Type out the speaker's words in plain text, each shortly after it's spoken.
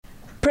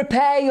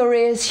Prepare your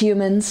ears,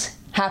 humans.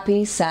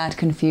 Happy, Sad,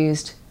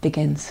 Confused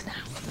begins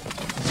now.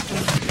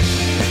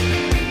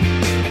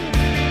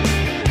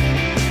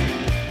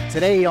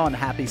 Today on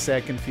Happy,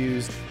 Sad,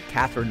 Confused,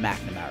 Katherine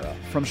McNamara.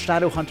 From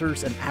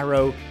Shadowhunters and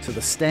Arrow to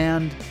The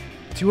Stand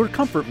to her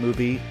comfort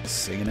movie,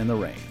 Singin' in the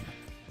Rain.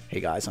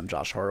 Hey guys, I'm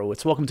Josh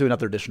Horowitz. Welcome to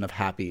another edition of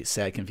Happy,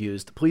 Sad,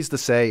 Confused. Pleased to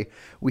say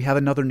we have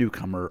another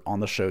newcomer on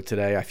the show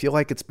today. I feel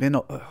like it's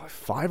been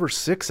 5 or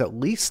 6 at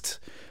least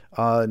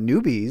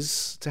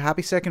newbies to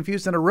Happy, Sad,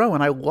 Confused in a row,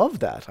 and I love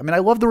that. I mean, I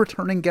love the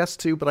returning guests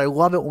too, but I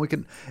love it when we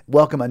can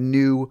welcome a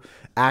new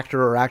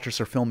actor or actress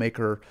or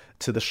filmmaker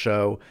to the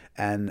show.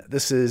 And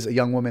this is a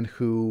young woman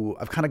who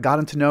I've kind of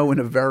gotten to know in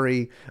a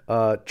very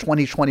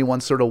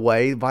 2021 sort of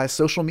way via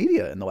social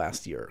media in the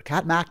last year.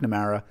 Kat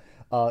McNamara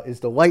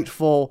is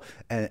delightful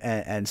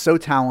and so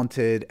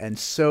talented and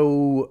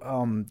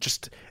so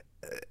just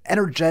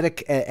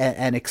energetic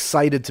and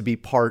excited to be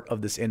part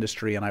of this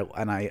industry, and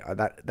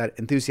that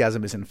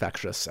enthusiasm is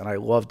infectious, and I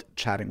loved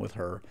chatting with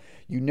her.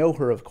 You know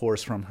her, of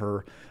course, from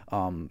her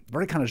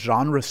very kind of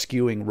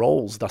genre-skewing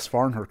roles thus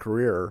far in her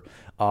career,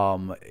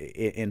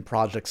 in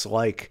projects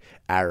like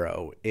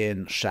Arrow,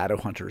 in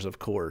Shadowhunters, of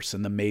course,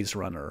 and The Maze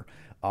Runner.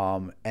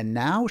 And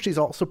now she's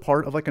also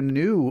part of like a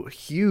new,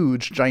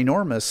 huge,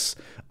 ginormous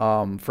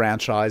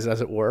franchise, as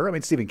it were. I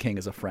mean, Stephen King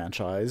is a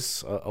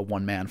franchise, a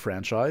one-man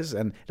franchise,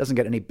 and it doesn't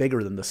get any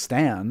bigger than The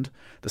Stand.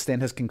 The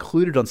Stand has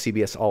concluded on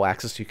CBS All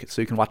Access,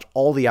 so you can watch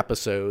all the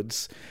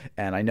episodes.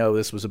 And I know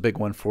this was a big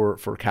one for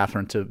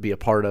Katherine to be a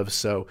part of,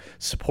 so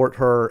support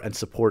her and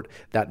support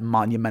that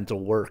monumental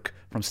work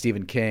from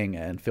Stephen King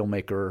and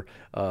filmmaker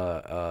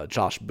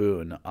Josh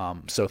Boone.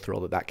 So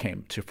thrilled that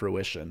came to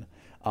fruition.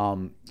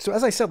 So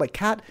as I said, like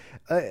Kat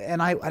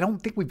and I don't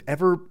think we've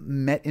ever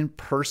met in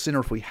person, or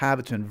if we have,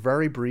 it's been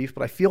very brief,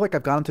 but I feel like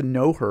I've gotten to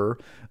know her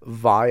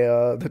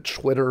via the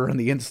Twitter and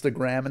the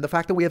Instagram, and the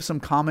fact that we have some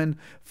common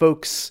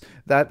folks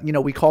that, you know,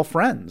 we call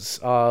friends.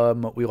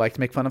 We like to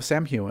make fun of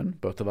Sam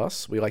Heughan, both of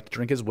us. We like to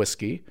drink his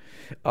whiskey,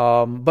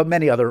 but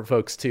many other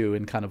folks too,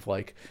 in kind of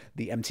like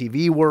the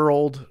MTV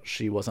world.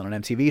 She was on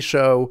an MTV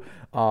show.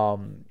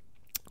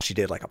 She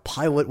did like a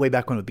pilot way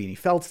back when with Beanie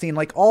Feldstein.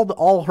 Like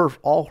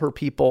all her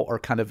people are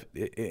kind of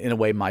in a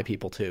way my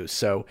people too.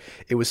 So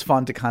it was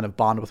fun to kind of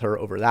bond with her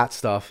over that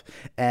stuff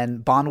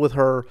and bond with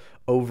her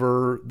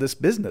over this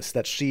business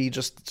that she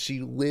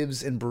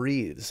lives and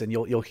breathes. And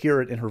you'll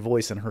hear it in her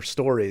voice and her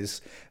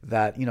stories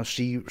that, you know,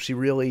 she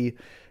really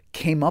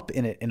came up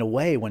in it in a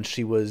way when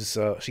she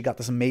got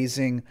this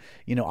amazing,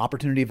 you know,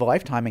 opportunity of a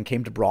lifetime and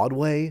came to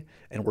Broadway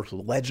and worked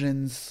with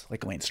legends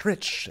like Elaine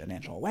Stritch and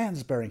Angela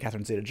Lansbury and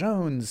Catherine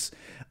Zeta-Jones.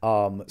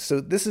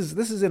 So this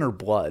is in her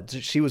blood.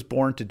 She was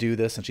born to do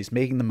this, and she's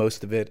making the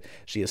most of it.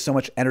 She has so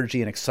much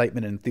energy and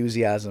excitement and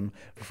enthusiasm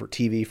for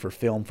TV, for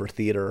film, for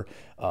theater.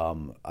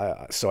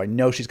 So I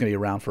know she's going to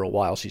be around for a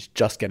while. She's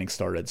just getting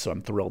started, so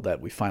I'm thrilled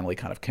that we finally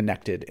kind of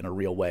connected in a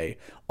real way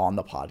on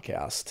the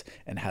podcast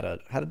and had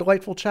a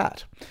delightful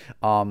chat.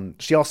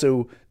 She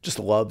also just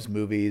loves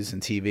movies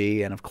and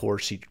TV, and of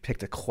course she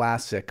picked a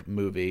classic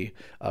movie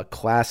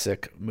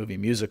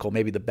musical,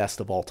 maybe the best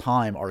of all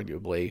time,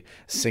 arguably,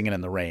 Singin'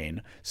 in the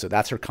Rain. So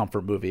that's her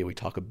comfort movie. We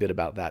talk a bit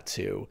about that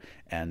too.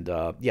 And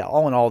yeah,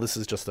 all in all, this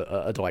is just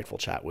a delightful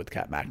chat with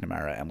Kat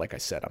McNamara. And like I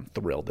said, I'm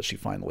thrilled that she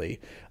finally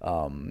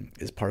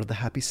is part of the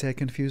Happy, Sad,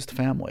 Confused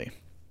family.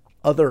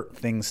 Other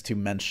things to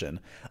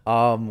mention.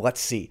 Let's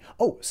see.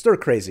 Oh, Stir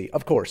Crazy.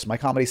 Of course, my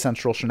Comedy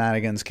Central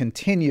shenanigans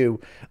continue.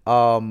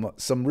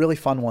 Some really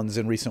fun ones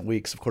in recent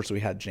weeks. Of course, we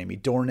had Jamie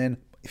Dornan.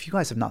 If you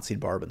guys have not seen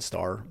Barb and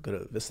Star, go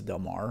to Vista Del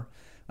Mar.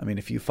 I mean,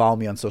 if you follow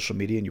me on social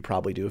media, and you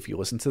probably do if you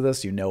listen to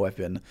this, you know I've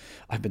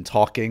been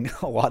talking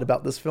a lot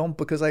about this film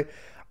because I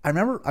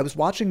remember I was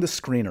watching the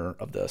screener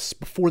of this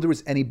before there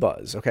was any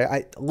buzz, okay?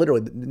 I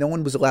literally, no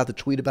one was allowed to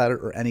tweet about it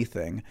or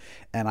anything,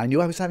 and I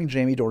knew I was having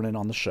Jamie Dornan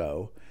on the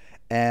show.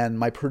 And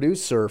my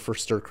producer for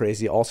Stir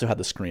Crazy also had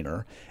the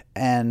screener.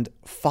 And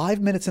 5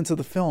 minutes into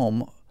the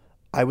film,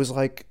 I was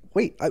like,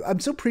 wait, I'm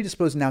so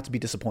predisposed now to be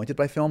disappointed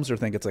by films or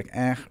think it's like,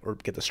 or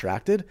get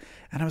distracted.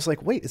 And I was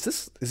like, wait, is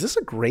this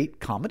a great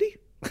comedy?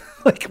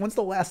 Like, when's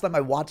the last time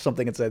I watched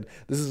something and said,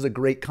 this is a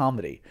great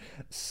comedy?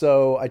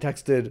 So I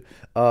texted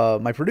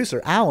my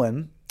producer,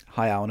 Alan.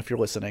 Hi, Alan, if you're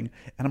listening.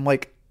 And I'm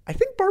like, I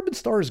think Barb and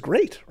Star is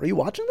great. Are you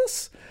watching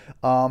this?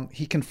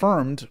 He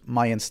confirmed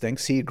my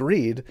instincts. He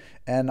agreed.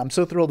 And I'm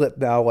so thrilled that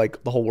now,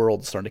 like, the whole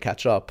world is starting to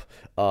catch up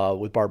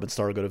with Barb and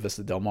Star go to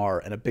Vista Del Mar.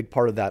 And a big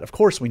part of that, of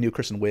course, we knew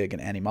Kristen Wiig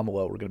and Annie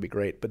Mumolo were going to be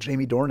great. But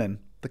Jamie Dornan,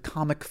 the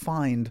comic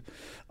find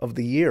of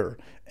the year.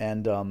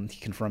 And he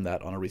confirmed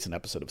that on a recent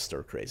episode of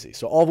Stir Crazy.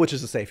 So all of which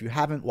is to say, if you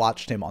haven't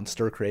watched him on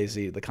Stir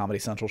Crazy, the Comedy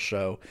Central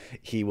show,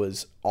 he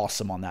was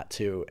awesome on that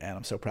too. And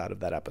I'm so proud of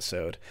that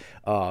episode.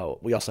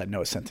 We also had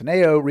Noah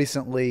Centineo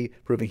recently,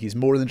 proving he's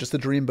more than just a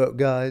dreamboat,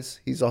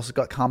 guys. He's also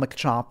got comic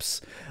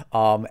chops.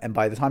 And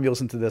by the time you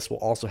listen to this, we'll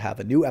also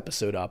have a new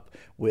episode up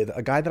with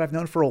a guy that I've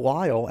known for a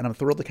while, and I'm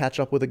thrilled to catch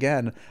up with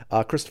again,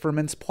 Christopher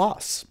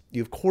Mintz-Plasse.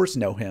 You, of course,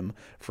 know him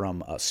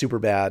from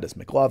Superbad as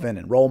McLovin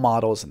and Role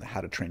Models and the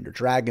How to Train Your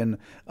Dragon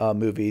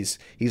movies.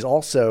 He's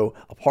also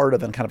a part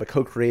of and kind of a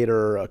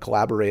co-creator, a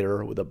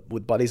collaborator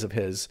with buddies of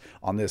his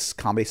on this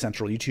Comedy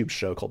Central YouTube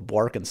show called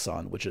Blark and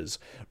Son, which is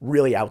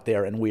really out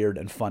there and weird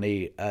and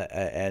funny.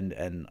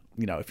 And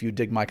you know, if you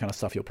dig my kind of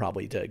stuff, you'll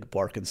probably dig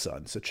Blark and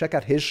Son. So check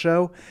out his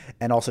show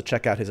and also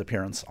check out his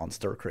appearance on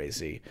Stir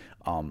Crazy.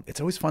 It's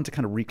always fun to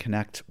kind of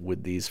reconnect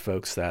with these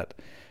folks that,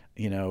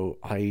 you know,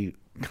 I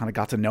kind of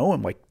got to know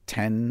him like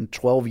 10,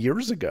 12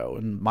 years ago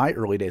in my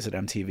early days at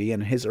MTV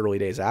and his early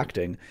days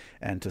acting,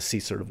 and to see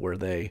sort of where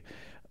their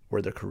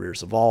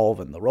careers evolve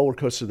and the roller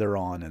coaster they're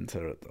on, and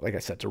to, like I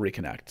said, to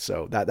reconnect.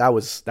 So that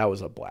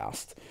was a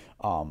blast.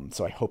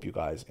 So I hope you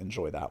guys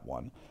enjoy that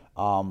one.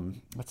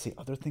 Let's see,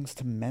 other things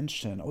to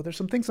mention. Oh, there's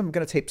some things I'm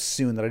going to tape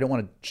soon that I don't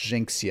want to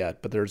jinx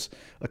yet, but there's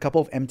a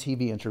couple of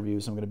MTV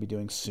interviews I'm going to be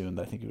doing soon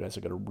that I think you guys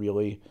are going to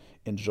really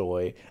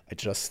enjoy. I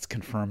just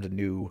confirmed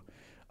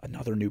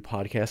another new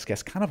podcast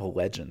guest, kind of a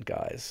legend,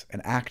 guys,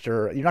 an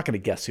actor. You're not going to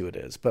guess who it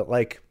is, but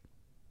like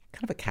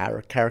kind of a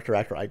character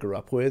actor I grew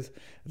up with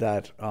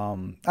that, I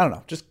don't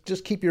know,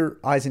 just keep your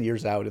eyes and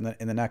ears out in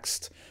the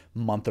next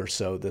month or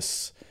so.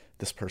 This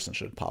person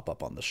should pop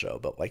up on the show.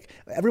 But like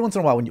every once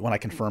in a while when I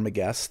confirm a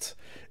guest,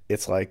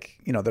 it's like,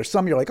 you know, there's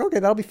some you're like, okay,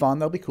 that'll be fun.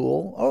 That'll be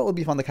cool. Oh, it'll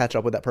be fun to catch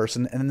up with that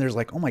person. And then there's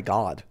like, oh my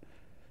God,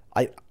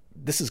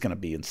 this is going to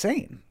be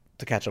insane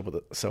to catch up with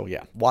it. So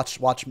yeah,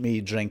 watch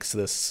me jinx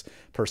this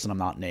person I'm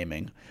not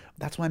naming.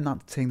 That's why I'm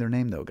not saying their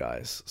name though,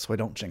 guys, so I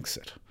don't jinx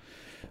it.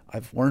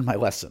 I've learned my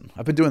lesson.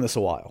 I've been doing this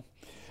a while.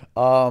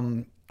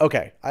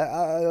 Okay,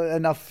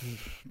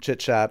 enough chit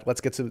chat.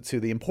 Let's get to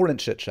the important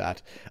chit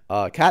chat.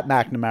 Kat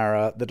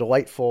McNamara, the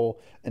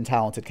delightful and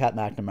talented Kat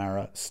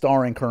McNamara,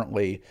 starring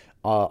currently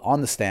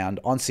on The Stand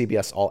on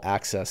CBS All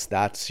Access.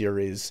 That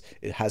series,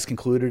 it has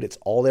concluded. It's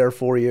all there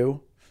for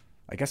you.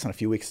 I guess in a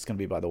few weeks it's going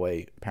to be, by the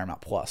way,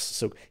 Paramount Plus.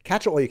 So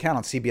catch it while you can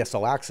on CBS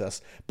All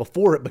Access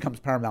before it becomes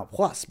Paramount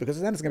Plus,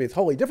 because then it's going to be a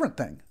totally different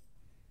thing.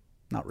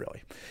 Not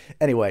really.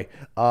 Anyway,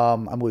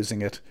 I'm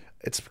losing it.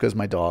 It's because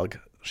my dog,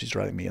 she's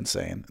driving me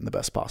insane in the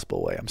best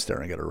possible way. I'm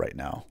staring at her right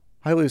now.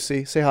 Hi,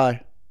 Lucy. Say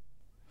hi.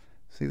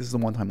 See, this is the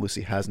one time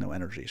Lucy has no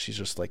energy. She's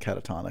just like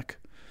catatonic.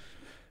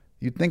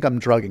 You'd think I'm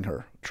drugging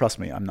her. Trust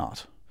me, I'm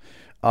not.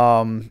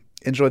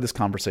 Enjoy this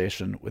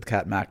conversation with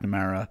Kat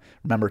McNamara.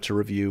 Remember to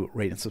review,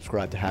 rate, and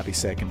subscribe to Happy,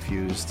 Sad,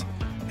 Confused.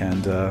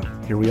 And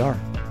here we are.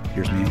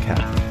 Here's me and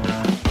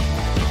Kat.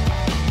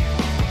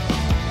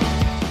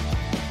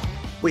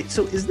 Wait,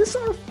 so is this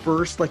our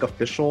first like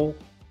official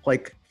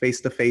like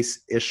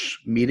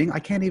face-to-face-ish meeting? I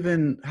can't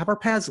even have our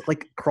paths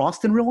like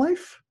crossed in real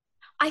life?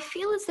 I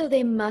feel as though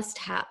they must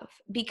have,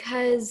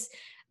 because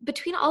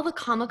between all the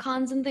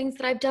Comic-Cons and things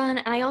that I've done,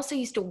 and I also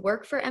used to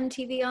work for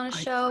MTV on a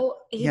show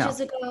ages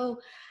ago.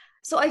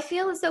 So I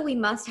feel as though we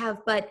must have,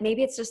 but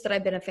maybe it's just that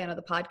I've been a fan of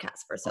the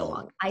podcast for so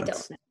long. I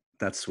don't know.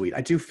 That's sweet.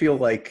 I do feel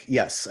like,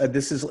 yes,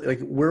 this is like,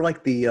 we're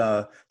like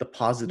the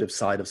positive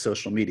side of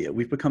social media.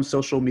 We've become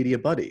social media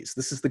buddies.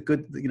 This is the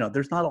good, you know,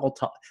 there's not all,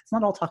 it's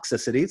not all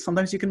toxicity.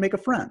 Sometimes you can make a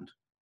friend.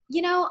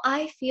 You know,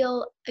 I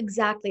feel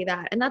exactly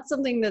that. And that's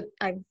something that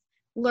I've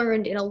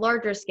learned in a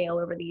larger scale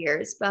over the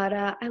years, but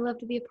I love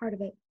to be a part of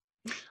it.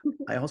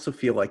 I also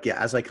feel like,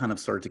 yeah, as I kind of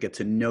started to get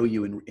to know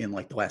you in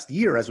like the last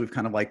year, as we've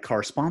kind of like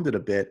corresponded a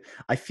bit,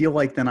 I feel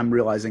like then I'm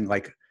realizing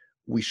like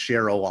we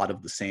share a lot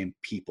of the same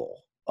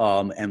people.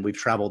 And we've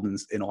traveled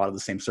in a lot of the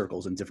same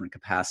circles in different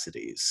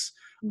capacities.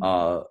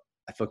 Mm-hmm.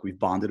 I feel like we've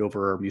bonded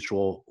over our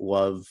mutual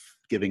love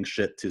giving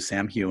shit to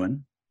Sam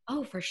Heughan.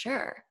 Oh, for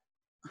sure.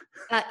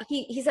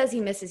 He says he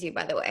misses you,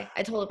 by the way.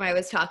 I told him I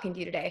was talking to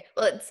you today.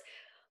 Well,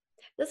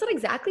 that's not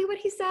exactly what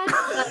he said.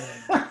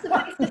 That's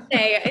nice to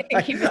say. I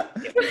think he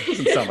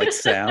doesn't sound like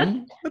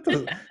Sam.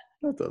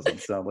 That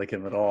doesn't sound like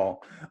him at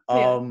all.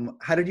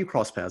 How did you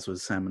cross paths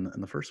with Sam in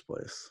the first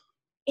place?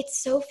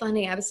 It's so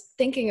funny. I was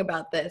thinking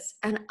about this,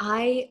 and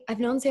I've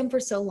known Sam for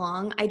so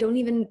long. I don't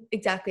even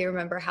exactly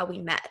remember how we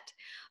met,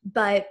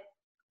 but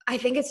I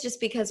think it's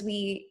just because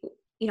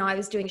I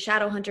was doing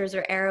Shadowhunters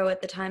or Arrow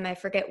at the time, I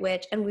forget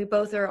which, and we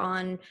both are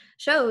on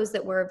shows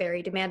that were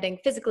very demanding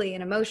physically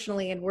and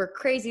emotionally, and we're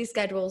crazy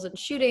schedules and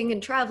shooting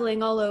and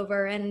traveling all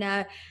over,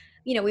 and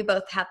we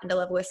both happen to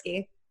love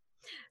whiskey.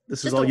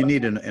 This is all you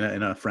need in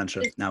a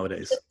friendship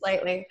nowadays. Just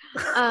slightly.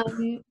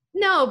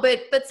 No,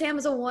 but Sam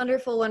is a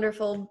wonderful,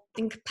 wonderful,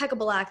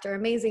 impeccable actor,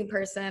 amazing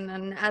person,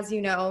 and as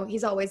you know,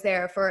 he's always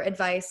there for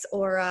advice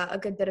or a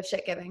good bit of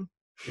shit giving.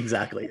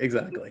 Exactly.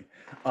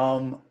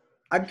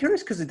 I'm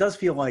curious because it does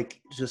feel like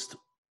just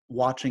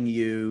watching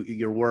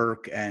your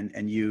work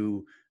and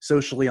you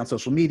socially on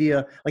social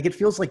media, like it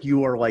feels like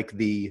you are like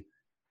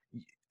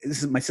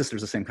my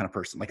sister's the same kind of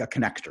person, like a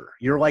connector.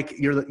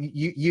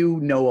 You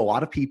know a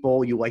lot of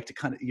people. You like to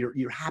kind of,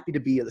 you're happy to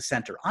be at the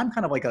center. I'm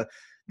kind of like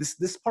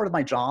this part of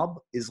my job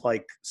is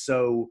like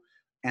so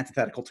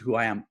antithetical to who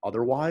I am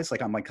otherwise.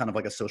 Like I'm like kind of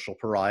like a social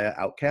pariah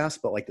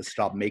outcast, but like this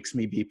job makes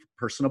me be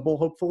personable,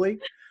 hopefully.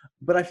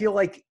 But I feel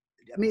like,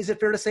 I mean, is it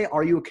fair to say,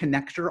 are you a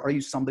connector? Are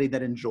you somebody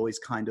that enjoys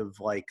kind of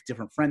like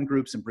different friend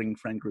groups and bringing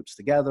friend groups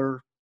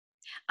together?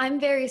 I'm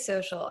very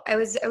social. I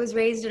was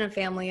raised in a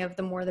family of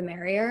the more the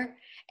merrier,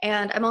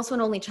 and I'm also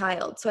an only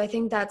child. So I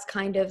think that's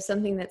kind of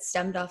something that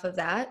stemmed off of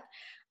that.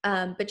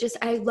 But just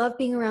I love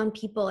being around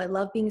people. I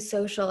love being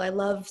social. I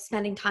love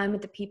spending time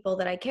with the people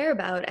that I care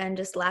about and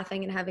just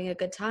laughing and having a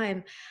good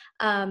time.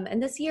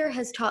 And this year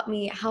has taught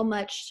me how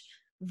much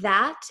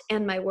that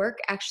and my work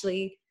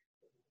actually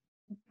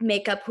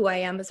make up who I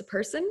am as a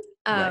person,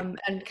 Right.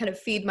 and kind of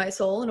feed my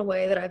soul in a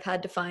way that I've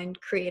had to find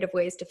creative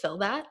ways to fill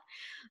that.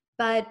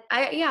 But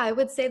I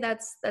would say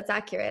that's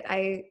accurate.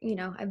 I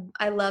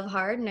love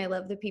hard, and I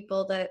love the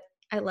people that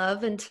I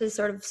love, and to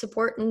sort of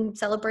support and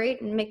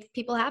celebrate and make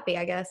people happy,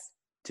 I guess.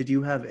 Did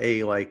you have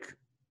a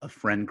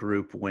friend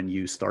group when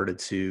you started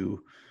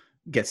to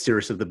get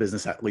serious of the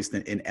business, at least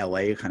in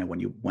LA, kind of when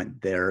you went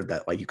there,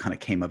 that like you kind of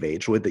came of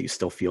age with, that you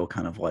still feel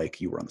kind of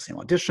like you were on the same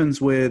auditions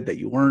with, that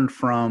you learned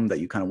from, that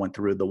you kind of went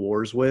through the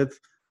wars with?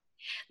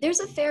 There's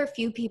a fair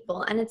few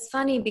people, and it's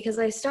funny because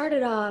I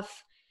started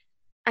off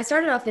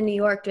in New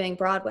York doing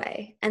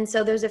Broadway. And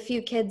so there's a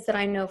few kids that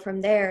I know from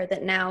there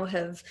that now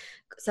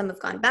some have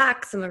gone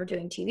back, some are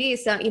doing TV.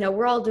 So,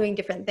 we're all doing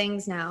different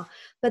things now.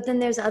 But then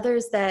there's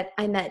others that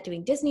I met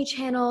doing Disney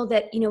Channel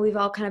that, we've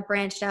all kind of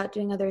branched out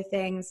doing other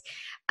things.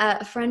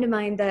 A friend of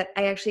mine that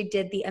I actually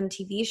did the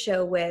MTV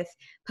show with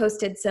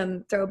posted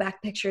some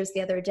throwback pictures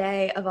the other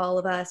day of all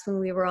of us when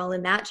we were all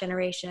in that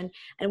generation.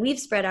 And we've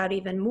spread out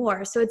even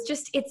more. So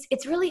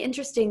it's really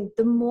interesting.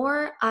 The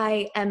more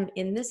I am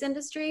in this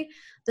industry,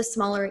 the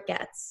smaller it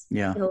gets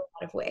Yeah. in a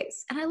lot of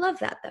ways. And I love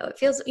that, though. It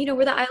feels,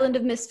 we're the island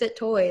of misfit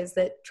toys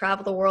that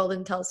travel the world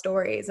and tell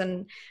stories.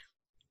 And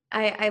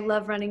I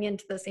love running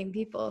into the same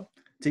people.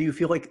 Do you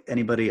feel like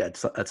anybody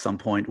at some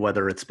point,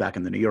 whether it's back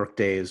in the New York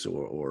days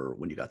or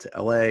when you got to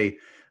LA,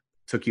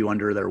 took you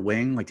under their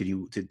wing? Like, did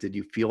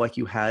you feel like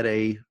you had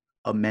a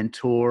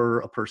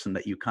mentor, a person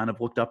that you kind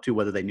of looked up to,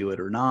 whether they knew it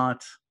or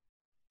not?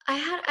 I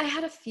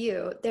had a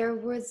few. There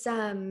was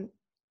the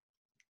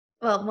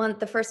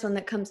first one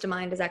that comes to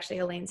mind is actually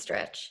Elaine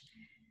Stritch.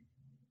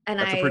 And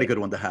That's a pretty good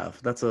one to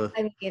have.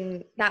 I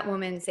mean, that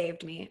woman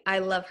saved me. I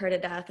love her to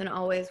death and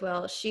always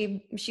will.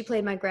 She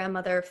played my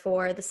grandmother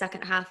for the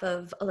second half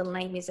of A Little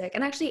Night Music,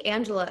 and actually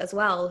Angela as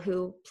well,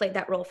 who played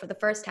that role for the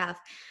first half.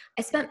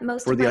 I spent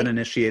most For of the my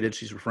uninitiated,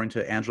 she's referring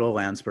to Angela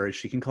Lansbury.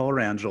 She can call her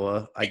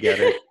Angela. I get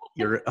it.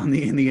 You're in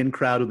the in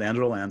crowd with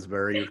Angela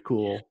Lansbury. You're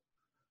cool.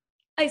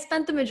 I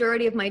spent the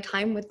majority of my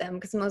time with them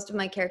because most of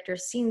my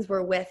character's scenes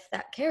were with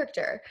that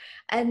character.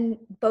 And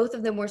both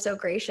of them were so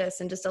gracious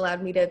and just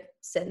allowed me to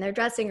sit in their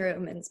dressing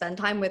room and spend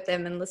time with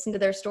them and listen to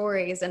their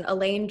stories. And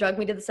Elaine drugged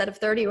me to the set of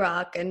 30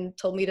 Rock and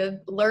told me to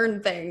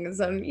learn things.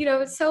 And,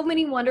 so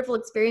many wonderful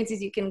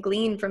experiences you can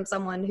glean from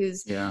someone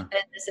who's Yeah. been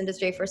in this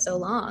industry for so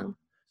long.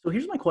 So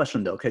here's my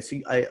question though. Okay, so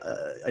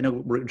I know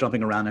we're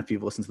jumping around. If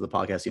you've listened to the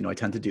podcast, I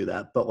tend to do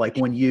that. But like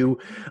when you're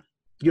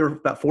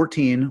about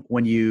 14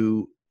 when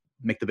you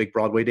make the big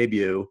Broadway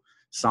debut,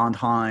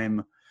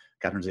 Sondheim,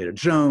 Catherine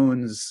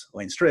Zeta-Jones,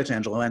 Elaine Stritch,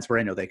 Angela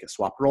Lansbury. I know they could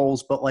swap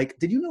roles, but like,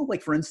 did you know,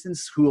 like for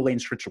instance, who Elaine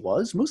Stritch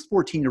was? Most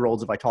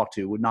 14-year-olds, if I talk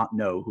to, would not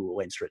know who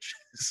Elaine Stritch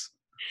is.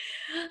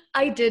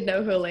 I did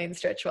know who Elaine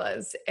Stritch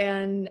was,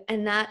 and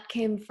that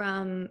came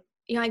from,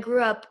 I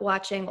grew up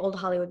watching old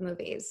Hollywood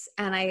movies,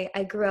 and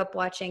I grew up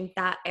watching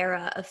that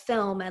era of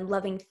film and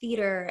loving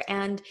theater.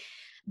 And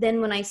then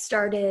when I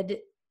started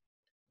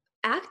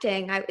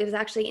acting, it was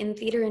actually in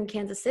theater in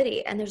Kansas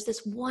City, and there's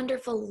this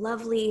wonderful,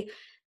 lovely,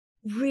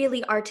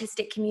 really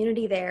artistic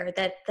community there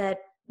that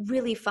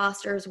really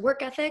fosters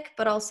work ethic,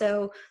 but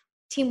also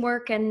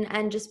teamwork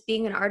and just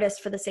being an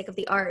artist for the sake of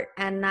the art.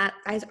 And that,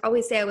 I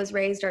always say, I was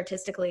raised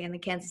artistically in the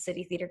Kansas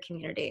City theater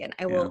community, and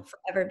I will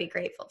forever be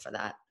grateful for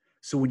that.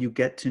 So when you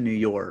get to New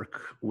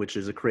York, which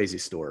is a crazy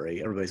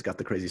story, everybody's got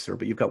the crazy story,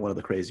 but you've got one of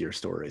the crazier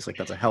stories. Like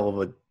that's a hell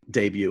of a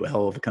debut, a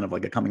hell of a kind of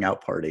like a coming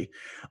out party.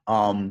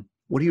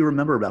 What do you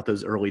remember about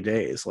those early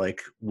days?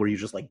 Like, were you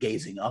just like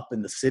gazing up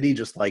in the city?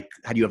 Just like,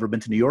 had you ever been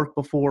to New York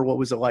before? What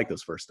was it like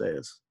those first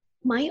days?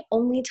 My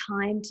only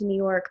time to New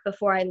York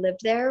before I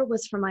lived there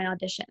was for my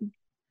audition.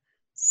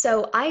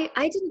 So I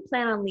didn't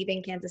plan on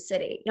leaving Kansas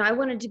City. I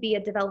wanted to be a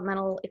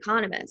developmental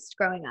economist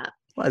growing up.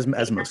 Well,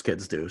 as most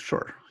kids do,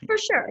 sure. For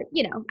sure.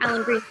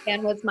 Alan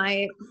Greenspan was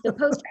the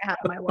poster I had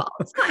on my wall.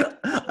 It's fine.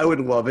 I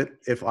would love it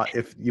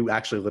if you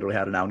actually literally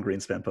had an Alan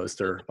Greenspan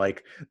poster.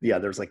 Like, yeah,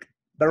 there's like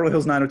Beverly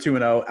Hills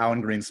 90210,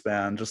 Alan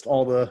Greenspan, just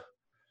all the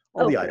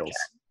idols.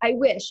 Sure. I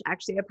wish,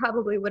 actually. I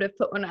probably would have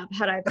put one up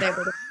had I been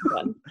able to do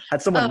one.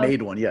 Had someone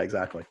made one. Yeah,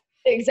 exactly.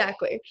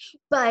 Exactly.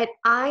 But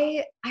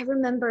I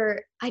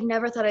remember I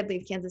never thought I'd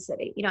leave Kansas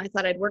City. I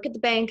thought I'd work at the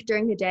bank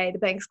during the day. The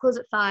banks close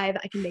at 5.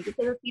 I can make it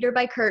to the theater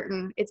by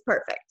curtain. It's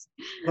perfect.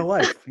 What a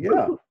life.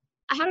 Yeah.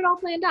 I had it all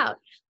planned out.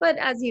 But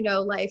as you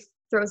know, life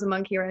throws a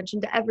monkey wrench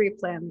into every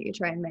plan that you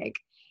try and make.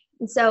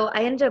 And so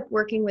I ended up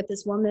working with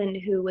this woman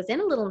who was in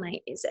A Little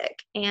Night Music,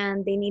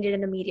 and they needed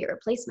an immediate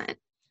replacement.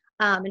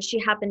 And she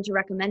happened to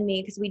recommend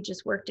me because we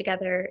just worked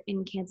together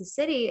in Kansas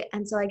City.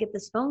 And so I get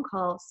this phone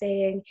call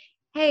saying,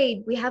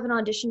 hey, we have an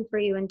audition for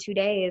you in 2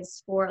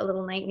 days for A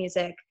Little Night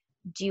Music.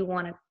 Do you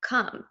want to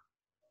come?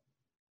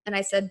 And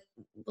I said,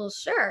 well,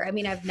 sure. I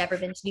mean, I've never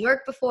been to New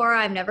York before.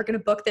 I'm never going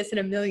to book this in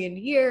a million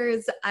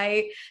years.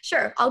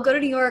 Sure, I'll go to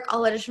New York.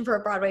 I'll audition for a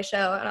Broadway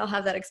show and I'll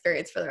have that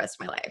experience for the rest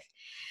of my life.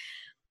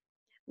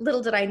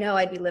 Little did I know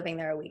I'd be living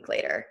there a week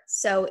later.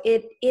 So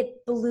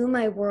it blew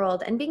my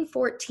world. And being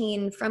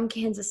 14 from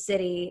Kansas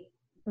City,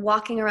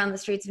 walking around the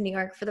streets of New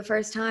York for the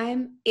first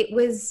time,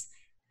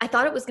 I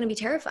thought it was going to be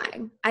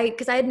terrifying.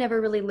 Because I had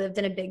never really lived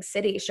in a big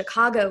city.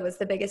 Chicago was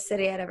the biggest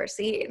city I'd ever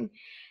seen.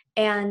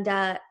 And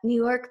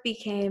New York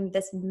became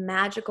this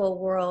magical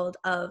world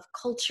of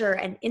culture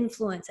and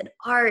influence and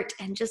art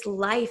and just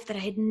life that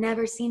I had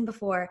never seen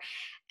before.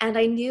 And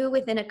I knew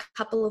within a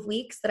couple of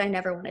weeks that I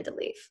never wanted to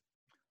leave.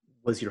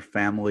 Was your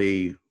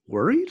family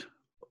worried?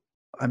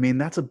 I mean,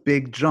 that's a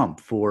big jump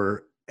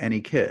for any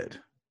kid.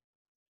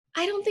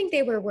 I don't think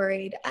they were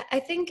worried. I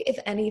think if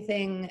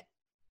anything,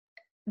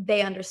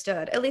 they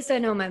understood. At least I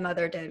know my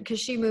mother did, because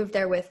she moved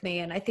there with me.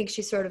 And I think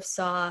she sort of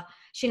saw,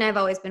 she and I have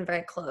always been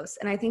very close.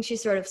 And I think she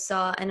sort of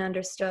saw and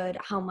understood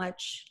how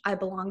much I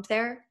belonged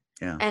there.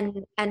 Yeah.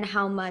 And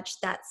how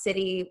much that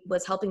city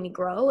was helping me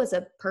grow as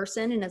a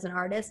person and as an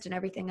artist and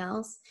everything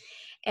else.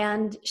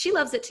 And she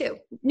loves it too.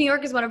 New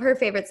York is one of her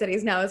favorite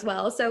cities now as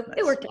well. So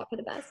It worked out for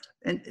the best.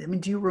 And I mean,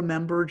 do you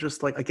remember,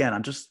 just like, again,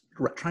 I'm just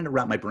trying to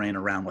wrap my brain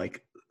around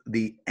like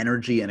the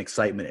energy and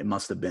excitement it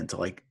must have been to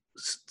like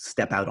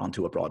step out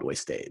onto a Broadway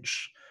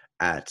stage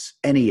at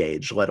any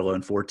age, let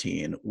alone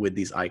 14, with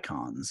these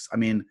icons. I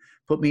mean,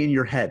 put me in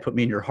your head, put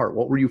me in your heart.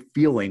 What were you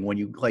feeling when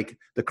you, like,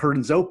 the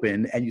curtains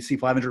open and you see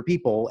 500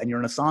 people and you're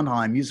in a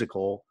Sondheim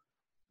musical?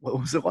 What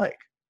was it like?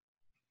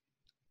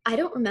 I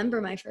don't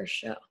remember my first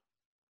show.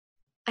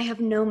 I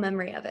have no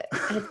memory of it.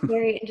 And it's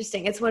very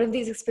interesting. It's one of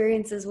these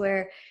experiences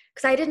where,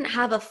 because I didn't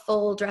have a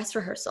full dress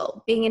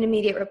rehearsal. Being an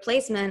immediate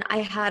replacement,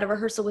 I had a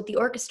rehearsal with the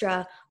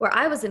orchestra where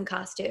I was in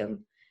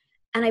costume.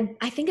 And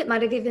I think it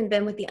might have even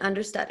been with the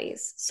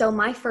understudies. So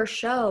my first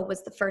show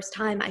was the first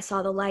time I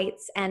saw the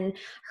lights and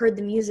heard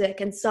the music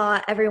and saw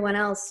everyone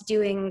else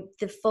doing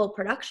the full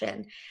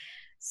production.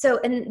 So,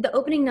 and the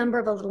opening number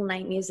of A Little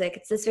Night Music,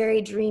 it's this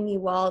very dreamy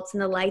waltz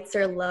and the lights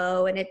are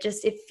low and it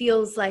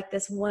feels like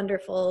this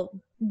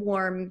wonderful,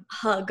 warm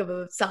hug of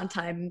a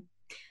Sondheim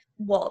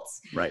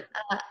waltz. Right.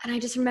 And I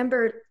just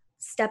remember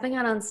stepping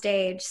out on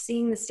stage,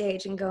 seeing the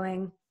stage and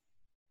going,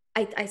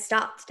 I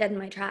stopped dead in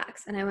my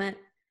tracks and I went,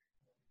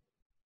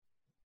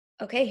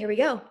 okay, here we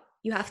go.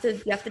 You have to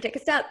take a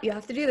step. You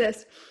have to do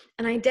this.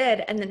 And I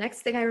did. And the next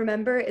thing I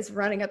remember is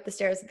running up the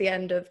stairs at the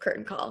end of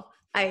curtain call.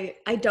 I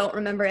don't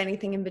remember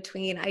anything in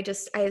between.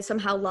 I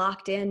somehow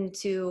locked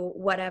into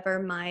whatever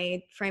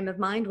my frame of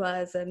mind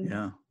was. And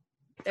yeah,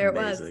 there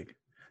amazing. it was.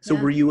 So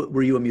yeah.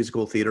 were you a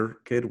musical theater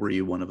kid? Were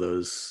you one of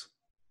those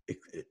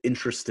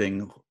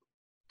interesting,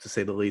 to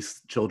say the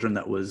least, children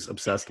that was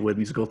obsessed with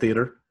musical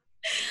theater?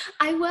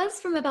 I was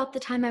from about the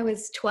time I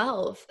was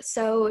 12,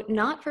 so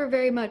not for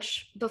very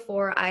much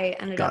before I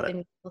ended up in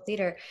musical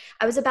theater.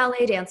 I was a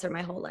ballet dancer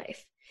my whole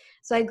life.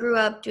 So I grew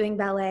up doing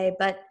ballet,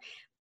 but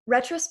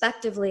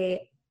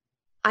retrospectively,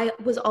 I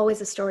was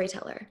always a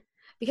storyteller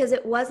because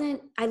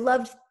I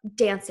loved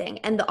dancing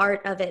and the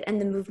art of it and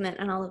the movement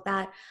and all of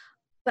that.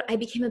 But I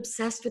became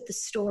obsessed with the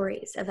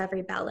stories of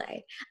every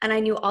ballet. And I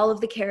knew all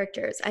of the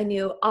characters. I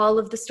knew all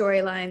of the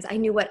storylines. I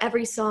knew what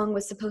every song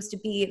was supposed to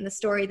be and the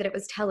story that it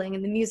was telling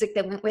and the music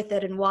that went with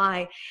it and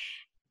why.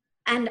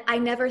 And I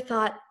never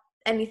thought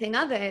anything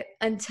of it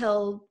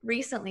until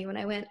recently when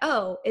I went,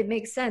 oh, it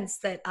makes sense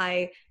that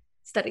I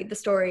studied the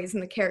stories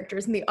and the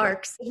characters and the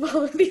arcs of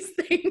all of these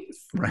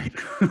things. Right.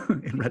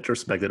 In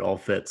retrospect, it all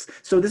fits.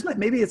 So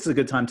maybe it's a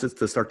good time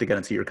to start to get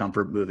into your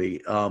comfort movie,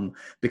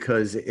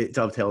 because it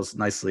dovetails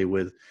nicely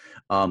with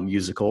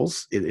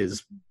musicals. It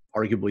is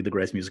arguably the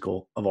greatest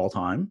musical of all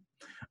time.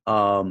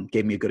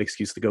 Gave me a good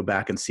excuse to go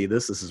back and see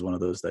this. This is one of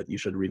those that you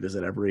should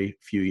revisit every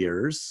few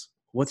years.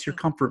 What's your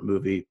comfort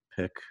movie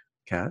pick,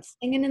 Kat?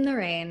 Singing in the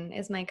Rain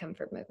is my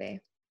comfort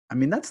movie. I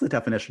mean, that's the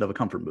definition of a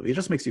comfort movie. It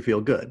just makes you feel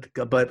good.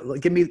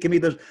 But give me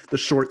the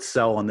short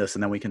sell on this,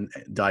 and then we can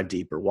dive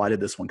deeper. Why did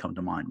this one come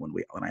to mind when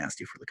I asked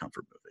you for the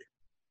comfort movie?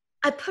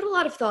 I put a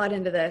lot of thought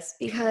into this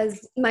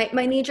because my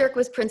knee jerk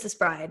was Princess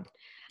Bride,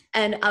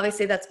 and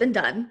obviously that's been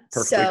done.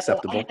 Perfectly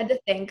acceptable. I had to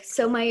think.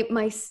 So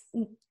my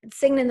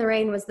Singing in the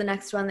Rain was the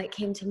next one that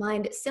came to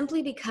mind,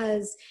 simply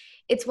because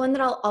it's one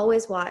that I'll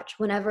always watch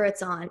whenever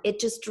it's on. It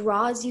just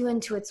draws you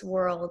into its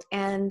world.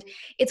 And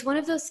it's one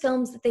of those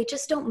films that they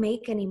just don't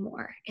make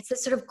anymore. It's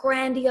this sort of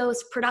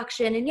grandiose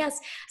production. And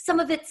yes, some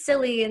of it's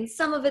silly and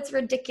some of it's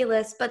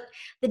ridiculous, but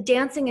the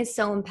dancing is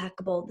so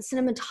impeccable. The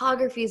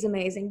cinematography is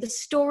amazing. The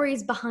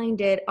stories behind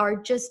it are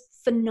just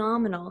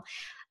phenomenal.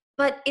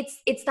 But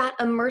it's that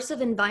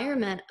immersive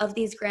environment of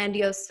these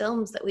grandiose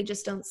films that we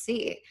just don't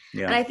see.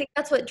 Yeah. And I think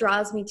that's what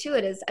draws me to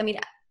it is, I mean,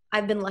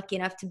 I've been lucky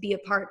enough to be a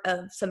part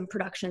of some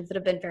productions that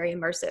have been very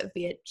immersive,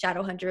 be it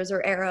Shadowhunters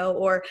or Arrow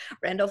or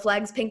Randall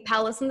Flagg's Pink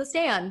Palace in the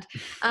Stand,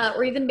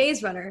 or even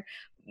Maze Runner.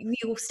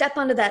 You step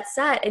onto that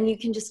set and you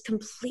can just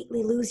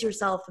completely lose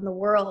yourself in the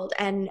world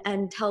and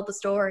tell the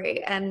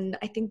story. And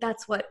I think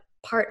that's what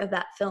part of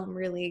that film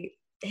really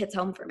hits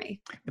home for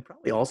me. It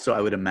probably also,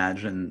 I would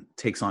imagine,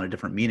 takes on a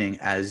different meaning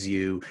as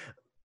you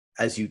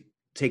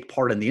take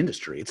part in the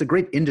industry. It's a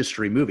great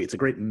industry movie. It's a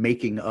great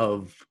making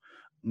of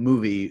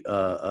movie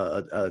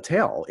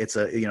tale. It's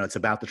it's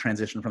about the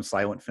transition from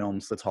silent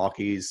films to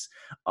talkies,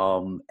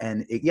 and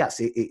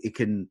it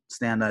can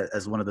stand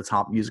as one of the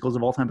top musicals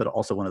of all time, but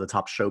also one of the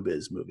top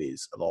showbiz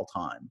movies of all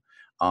time.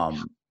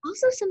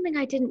 Also, something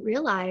I didn't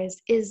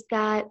realize is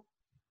that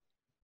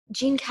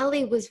Gene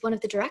Kelly was one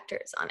of the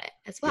directors on it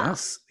as well.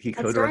 Yes, he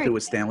co-directed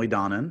with Stanley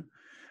Donen.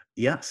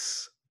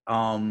 Yes.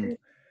 So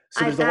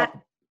there's a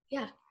lot.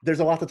 Yeah. There's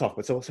a lot to talk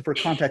about. So for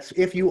context,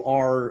 if you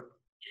are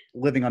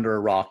living under a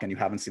rock and you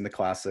haven't seen the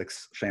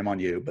classics, shame on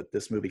you. But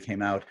this movie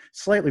came out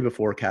slightly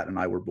before Kat and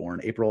I were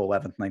born, April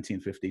 11th,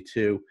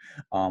 1952,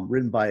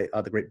 written by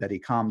the great Betty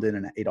Comden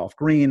and Adolph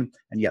Green.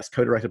 And yes,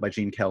 co-directed by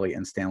Gene Kelly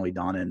and Stanley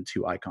Donen,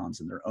 two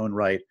icons in their own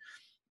right.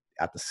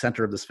 At the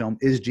center of this film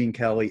is Gene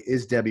Kelly,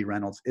 is Debbie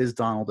Reynolds, is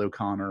Donald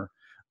O'Connor.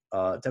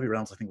 Debbie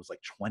Reynolds, I think, was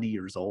like 20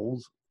 years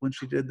old when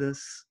she did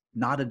this.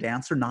 Not a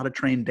dancer, not a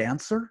trained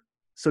dancer.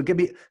 So give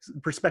me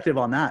perspective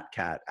on that,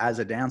 Kat, as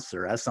a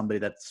dancer, as somebody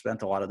that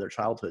spent a lot of their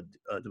childhood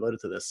devoted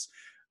to this.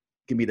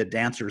 Give me the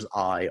dancer's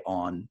eye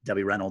on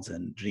Debbie Reynolds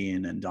and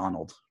Gene and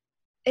Donald.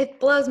 It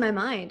blows my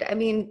mind. I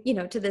mean,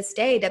 to this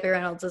day, Debbie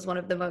Reynolds is one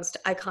of the most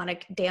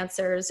iconic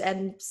dancers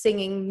and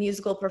singing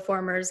musical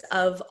performers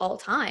of all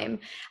time.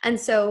 And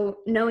so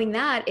knowing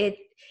that, it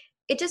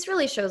just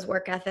really shows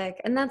work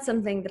ethic. And that's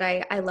something that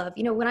I love.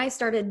 When I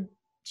started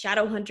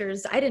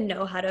Shadowhunters, I didn't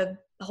know how to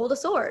hold a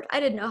sword. I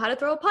didn't know how to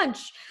throw a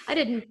punch. I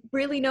didn't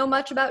really know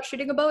much about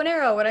shooting a bow and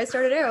arrow when I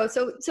started Arrow.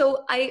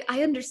 So I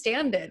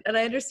understand it. And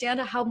I understand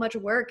how much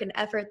work and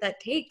effort that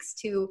takes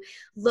to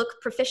look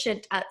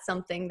proficient at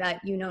something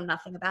that you know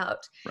nothing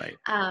about. Right.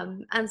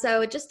 And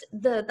so just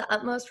the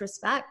utmost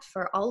respect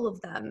for all of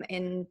them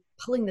in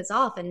pulling this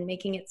off and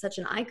making it such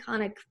an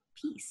iconic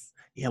piece.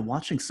 Yeah,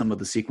 watching some of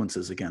the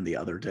sequences again the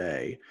other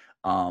day,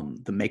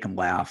 the make 'em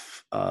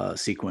laugh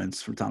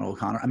sequence from Donald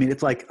O'Connor. I mean,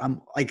 it's like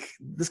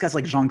this guy's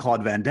like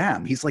Jean-Claude Van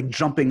Damme. He's like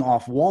jumping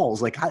off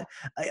walls. Like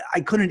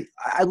I couldn't.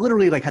 I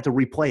literally like had to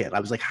replay it. I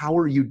was like, how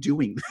are you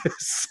doing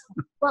this?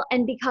 Well,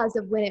 and because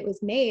of when it was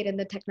made and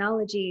the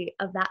technology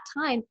of that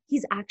time,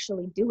 he's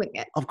actually doing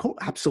it. Of course,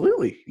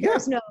 absolutely. Yeah,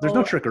 there's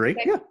no trickery.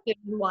 Yeah,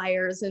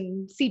 wires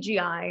and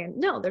CGI, and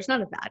no, there's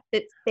none of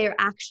that. They're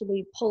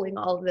actually pulling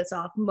all of this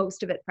off,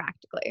 most of it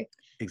practically.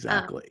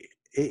 Exactly.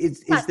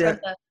 Is there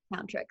the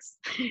sound tricks?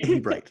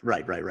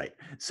 Right.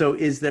 So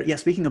is there? Yeah.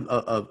 Speaking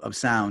of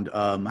sound,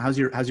 how's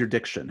your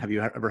diction? Have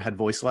you ever had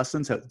voice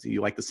lessons? Do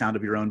you like the sound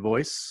of your own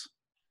voice?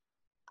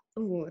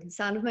 Ooh, the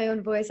sound of my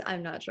own voice,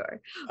 I'm not sure.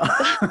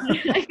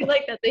 I feel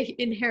like that's the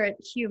inherent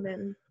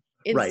human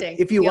instinct. Right.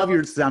 If you love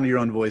your sound of your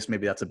own voice,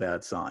 maybe that's a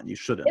bad sign. You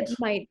shouldn't. It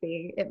might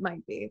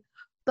be.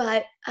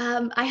 But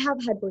I have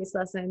had voice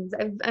lessons.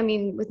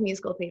 With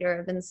musical theater,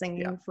 I've been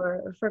singing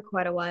for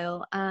quite a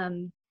while.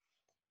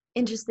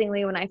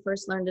 Interestingly, when I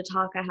first learned to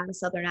talk, I had a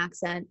Southern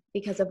accent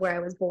because of where I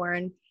was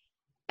born.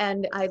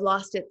 And I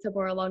lost it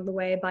somewhere along the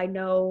way by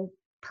no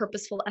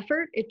purposeful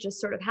effort. It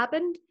just sort of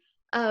happened.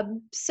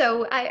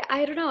 So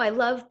I don't know. I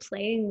love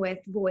playing with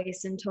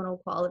voice and tonal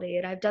quality,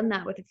 and I've done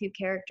that with a few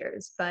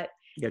characters. But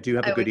yeah, do you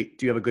have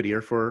a good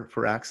ear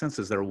for accents?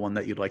 Is there one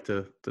that you'd like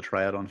to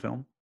try out on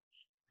film?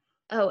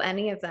 Oh,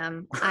 any of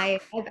them.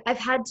 I've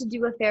had to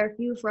do a fair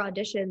few for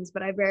auditions,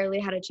 but I rarely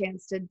had a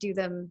chance to do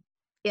them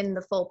in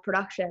the full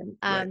production.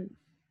 Right.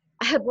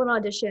 I had one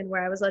audition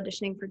where I was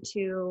auditioning for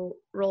two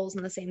roles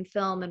in the same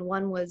film, and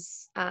one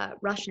was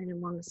Russian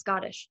and one was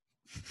Scottish.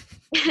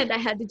 And I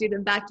had to do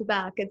them back to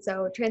back, and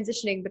so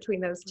transitioning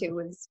between those two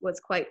was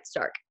quite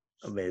stark.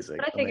 Amazing.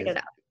 But I figured it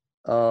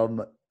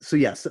out. So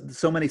yes,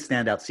 so many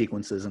standout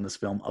sequences in this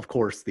film. Of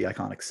course, the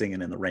iconic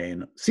 "Singing in the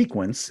Rain"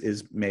 sequence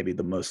is maybe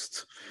the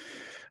most.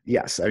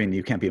 Yes, I mean,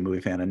 you can't be a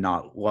movie fan and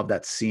not love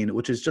that scene,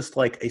 which is just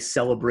like a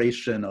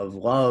celebration of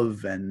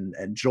love and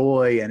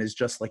joy, and is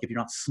just like, if you're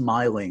not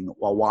smiling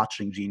while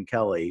watching Gene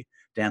Kelly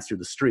dance through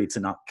the streets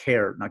and not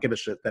give a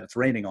shit that it's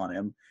raining on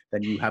him,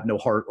 then you have no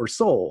heart or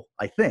soul,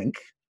 I think.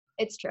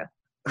 It's true.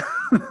 I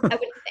would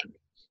think.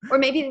 Or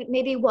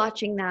maybe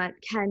watching that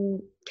can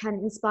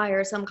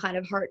inspire some kind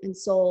of heart and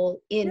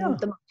soul in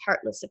the most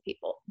heartless of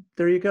people.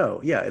 There you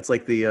go. Yeah, it's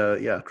like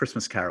the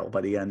Christmas Carol.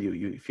 By the end,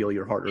 you feel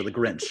your heart, or the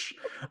Grinch.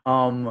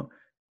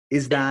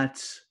 Is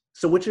that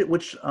so?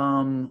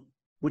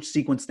 Which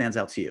sequence stands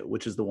out to you?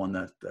 Which is the one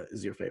that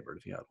is your favorite,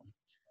 if you have one?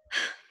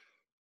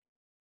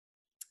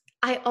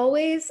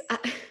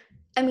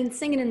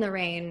 Singing in the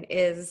Rain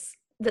is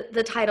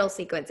the title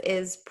sequence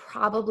is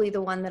probably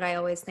the one that I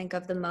always think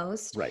of the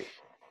most. Right.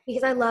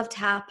 Because I love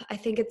tap. I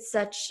think it's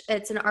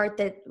an art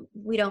that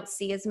we don't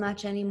see as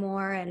much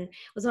anymore, and it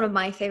was one of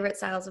my favorite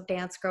styles of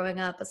dance growing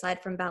up,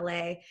 aside from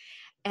ballet.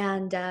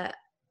 And I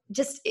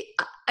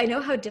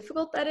know how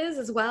difficult that is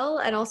as well.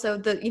 And also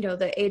the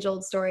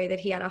age-old story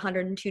that he had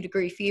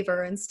 102-degree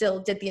fever and still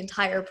did the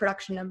entire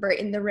production number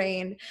in the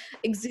rain,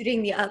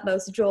 exuding the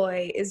utmost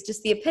joy, is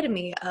just the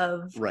epitome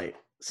of right.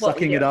 what we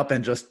Sucking do. it up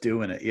and just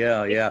doing it.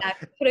 Yeah, yeah.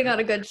 Exactly. Putting on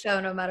a good show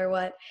no matter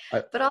what.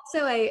 But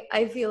also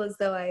I feel as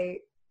though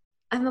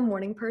I'm a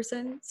morning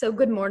person. So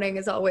Good Morning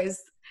is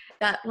always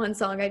that one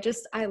song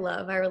I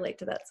love. I relate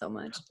to that so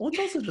much. Well, it's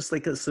also just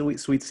like a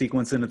sweet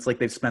sequence, and it's like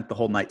they've spent the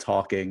whole night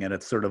talking, and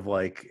it's sort of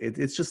like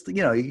it's just,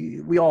 you know,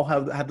 we all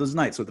have those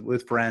nights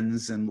with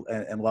friends and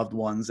loved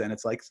ones, and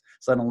it's like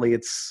suddenly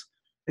it's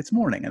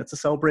morning, and it's a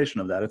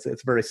celebration of that.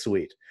 It's very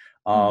sweet.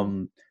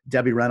 Mm-hmm.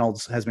 Debbie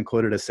Reynolds has been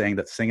quoted as saying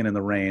that singing in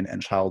the rain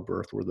and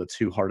childbirth were the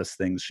two hardest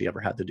things she ever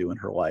had to do in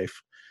her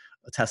life.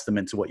 A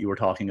testament to what you were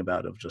talking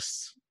about of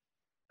just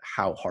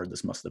how hard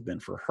this must have been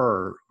for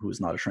her, who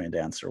is not a trained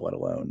dancer, let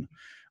alone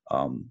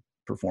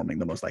performing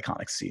the most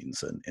iconic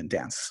scenes in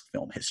dance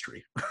film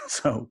history.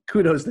 So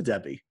kudos to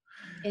Debbie.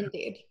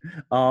 Indeed.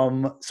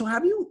 So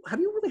have you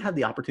really had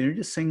the opportunity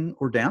to sing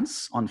or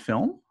dance on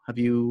film?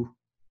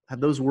 Have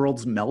those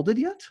worlds melded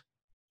yet?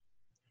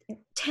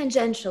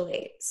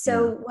 Tangentially.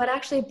 So what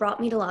actually brought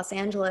me to Los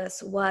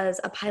Angeles was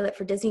a pilot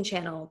for Disney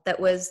Channel that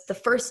was the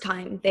first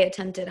time they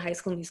attempted High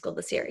School Musical,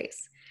 the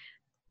series,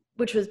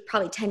 which was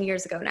probably 10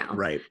 years ago now.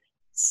 Right.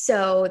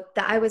 So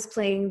I was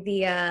playing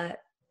the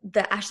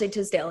Ashley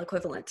Tisdale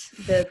equivalent,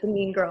 the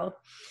mean girl.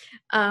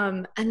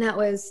 And that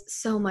was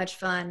so much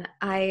fun.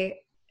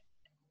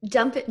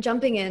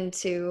 Jumping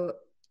into,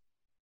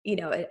 you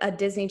know, a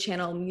Disney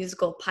Channel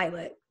musical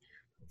pilot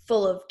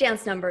full of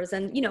dance numbers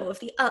and, you know, of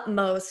the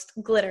utmost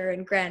glitter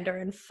and grandeur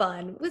and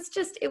fun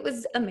it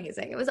was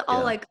amazing. It was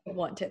all I could have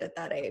wanted at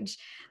that age.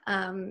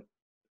 I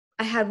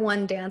had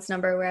one dance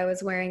number where I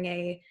was wearing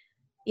a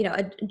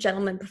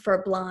gentlemen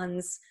prefer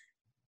blondes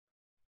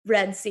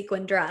red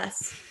sequin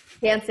dress,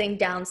 dancing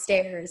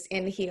downstairs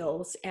in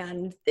heels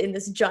and in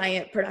this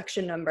giant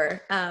production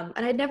number.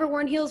 And I'd never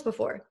worn heels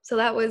before. So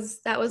that was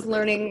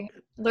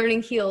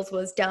learning heels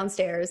was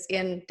downstairs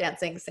in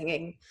dancing,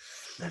 singing.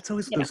 That's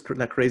always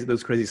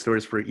those crazy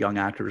stories for young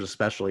actors,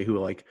 especially who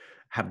like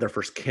have their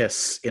first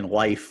kiss in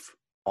life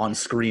on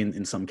screen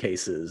in some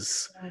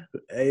cases.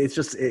 It's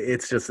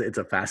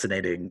a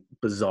fascinating,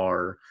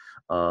 bizarre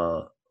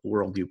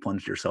world you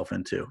plunged yourself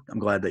into. I'm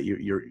glad that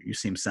you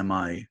seem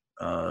semi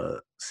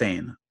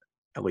sane,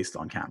 at least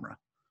on camera.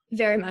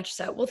 Very much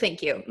so. Well,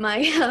 thank you. My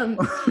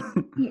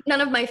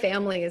none of my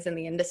family is in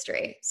the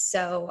industry,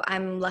 so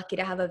I'm lucky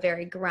to have a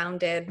very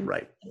grounded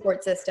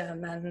support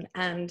system,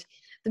 and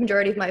the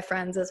majority of my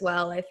friends as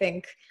well, I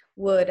think,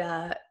 would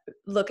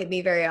look at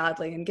me very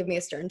oddly and give me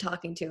a stern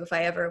talking to if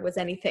I ever was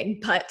anything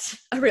but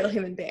a real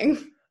human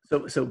being.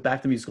 So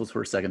back to musicals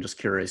for a second. Just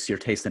curious, your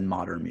taste in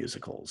modern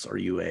musicals. Are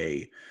you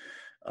a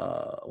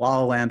La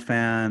La Land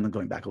fan?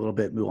 Going back a little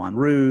bit, Moulin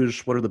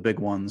Rouge. What are the big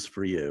ones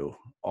for you?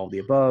 All the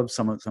above?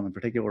 Some in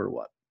particular, or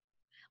what?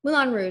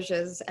 Moulin Rouge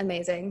is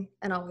amazing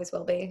and always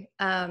will be.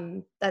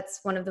 That's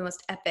one of the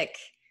most epic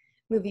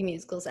movie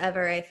musicals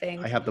ever, I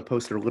think. I have the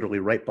poster literally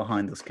right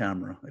behind this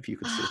camera. If you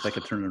could see, if I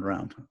could turn it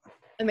around.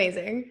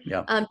 Amazing.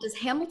 Yeah. Does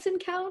Hamilton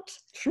count?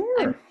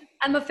 Sure.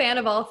 I'm a fan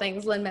of all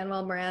things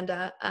Lin-Manuel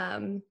Miranda.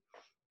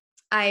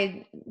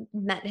 I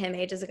met him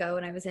ages ago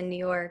when I was in New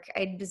York.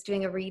 I was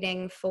doing a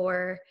reading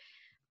for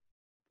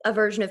a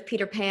version of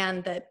Peter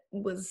Pan that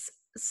was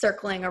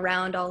circling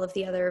around all of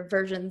the other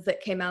versions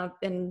that came out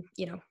in,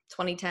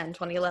 2010,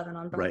 2011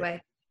 on Broadway.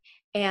 Right.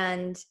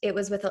 And it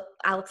was with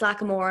Alex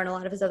Lacamoire and a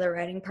lot of his other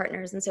writing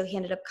partners. And so he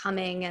ended up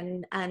coming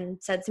and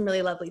said some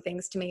really lovely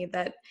things to me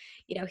that,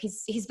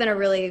 he's been a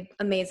really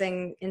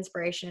amazing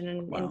inspiration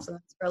and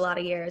influence for a lot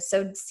of years.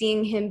 So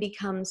seeing him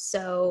become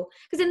because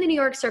in the New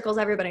York circles,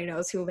 everybody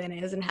knows who Lin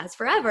is and has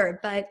forever.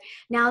 But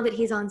now that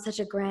he's on such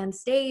a grand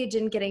stage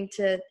and getting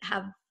to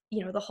have,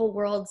 the whole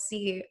world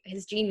see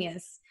his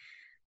genius,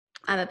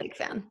 I'm a big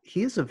fan.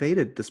 He has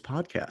evaded this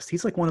podcast.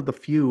 He's like one of the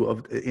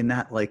few in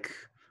that, like,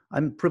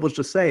 I'm privileged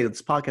to say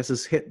this podcast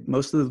has hit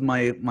most of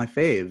my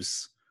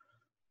faves.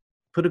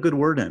 Put a good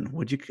word in.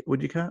 Would you,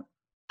 Kat?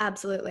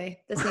 Absolutely.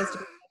 This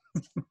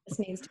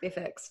needs to be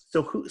fixed.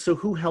 So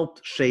who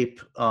helped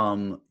shape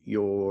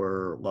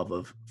your love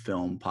of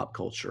film, pop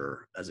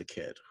culture as a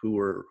kid?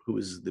 Who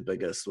was the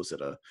biggest? Was it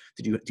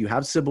do you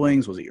have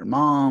siblings? Was it your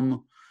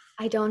mom?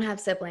 I don't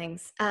have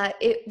siblings.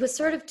 It was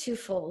sort of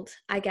twofold,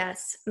 I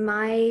guess.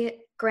 My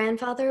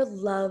grandfather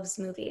loves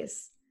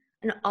movies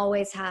and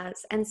always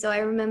has. And so I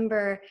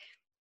remember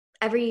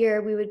every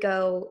year we would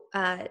go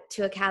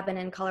to a cabin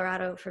in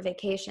Colorado for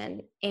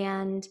vacation,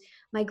 and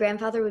my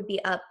grandfather would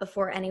be up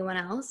before anyone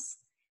else,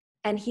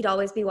 and he'd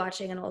always be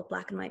watching an old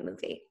black and white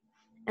movie.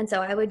 And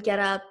so I would get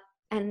up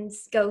and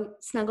go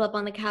snuggle up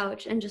on the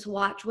couch and just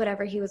watch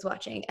whatever he was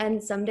watching.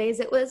 And some days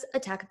it was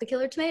Attack of the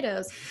Killer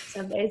Tomatoes.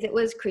 Some days it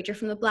was Creature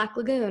from the Black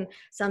Lagoon.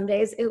 Some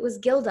days it was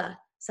Gilda.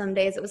 Some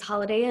days it was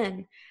Holiday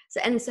Inn.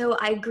 So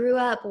I grew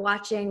up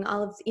watching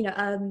all of,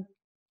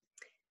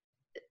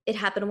 It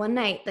Happened One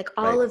Night, like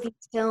all of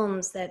these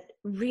films that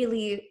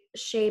really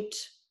shaped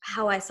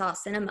how I saw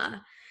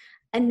cinema.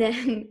 And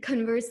then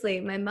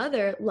conversely, my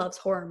mother loves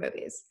horror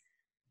movies.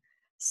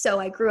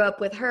 So I grew up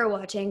with her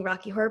watching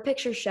Rocky Horror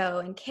Picture Show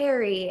and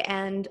Carrie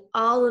and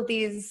all of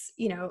these,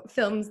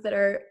 films that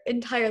are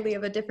entirely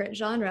of a different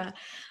genre.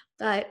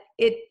 But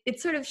it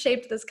sort of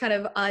shaped this kind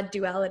of odd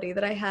duality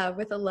that I have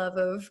with a love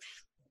of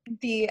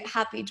the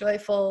happy,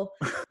 joyful,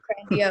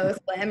 grandiose,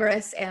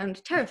 glamorous,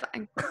 and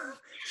terrifying.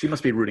 She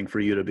must be rooting for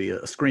you to be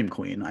a scream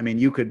queen. I mean,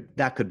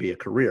 that could be a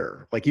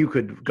career. Like, you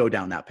could go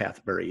down that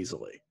path very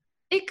easily.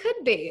 It could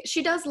be.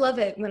 She does love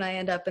it when I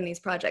end up in these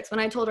projects. When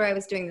I told her I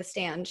was doing The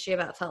Stand, she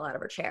about fell out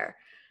of her chair.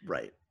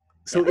 Right.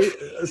 So,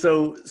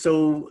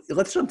 so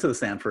let's jump to The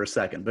Stand for a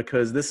second,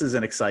 because this is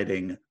an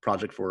exciting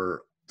project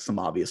for some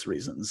obvious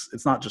reasons.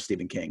 It's not just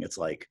Stephen King. It's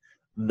like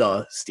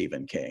the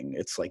Stephen King.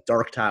 It's like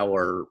Dark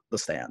Tower, The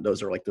Stand.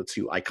 Those are like the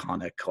two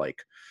iconic,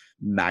 like,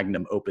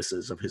 magnum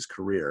opuses of his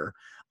career.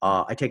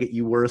 I take it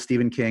you were a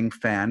Stephen King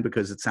fan,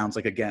 because it sounds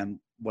like, again,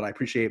 what I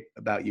appreciate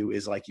about you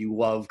is like you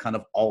love kind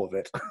of all of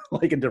it,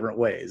 like in different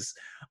ways.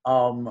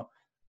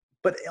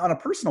 But on a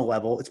personal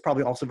level, it's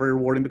probably also very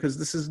rewarding, because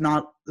this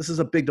is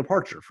a big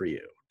departure for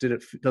you.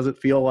 Does it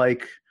feel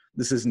like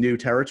this is new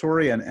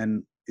territory,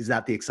 and is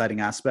that the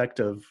exciting aspect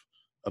of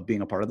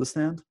being a part of The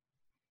Stand?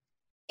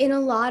 In a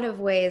lot of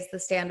ways, The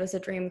Stand was a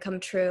dream come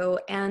true,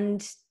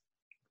 and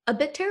a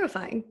bit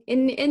terrifying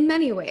in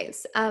many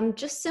ways,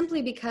 just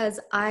simply because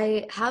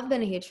I have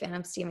been a huge fan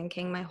of Stephen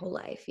King my whole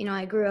life. You know,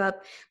 I grew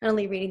up not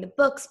only reading the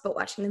books, but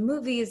watching the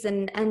movies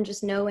and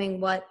just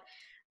knowing what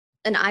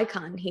an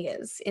icon he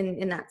is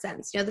in that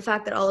sense. You know, the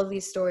fact that all of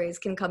these stories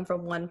can come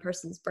from one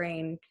person's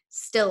brain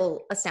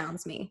still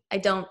astounds me. I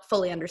don't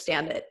fully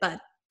understand it, but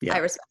I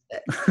respect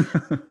it.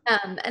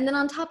 And then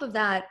on top of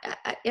that,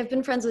 I've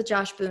been friends with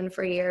Josh Boone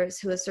for years,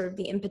 who is sort of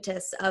the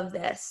impetus of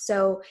this.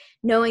 So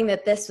knowing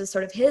that this was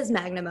sort of his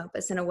magnum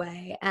opus in a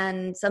way,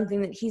 and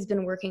something that he's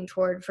been working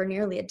toward for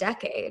nearly a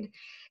decade,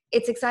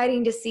 it's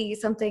exciting to see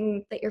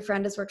something that your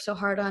friend has worked so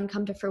hard on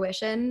come to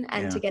fruition,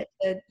 and to get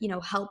to, you know,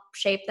 help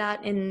shape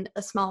that in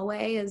a small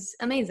way is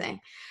amazing.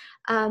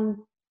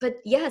 But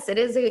yes, it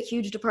is a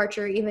huge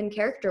departure, even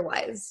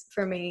character-wise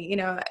for me. You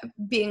know,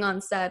 being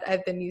on set,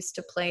 I've been used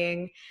to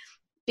playing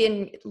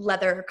in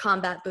leather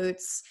combat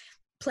boots,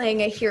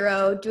 playing a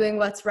hero, doing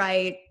what's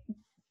right,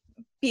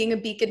 being a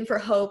beacon for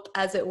hope,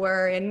 as it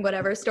were, in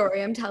whatever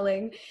story I'm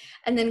telling.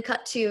 And then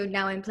cut to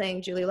now I'm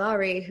playing Julie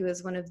Lowry, who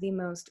is one of the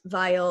most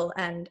vile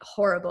and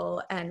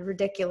horrible and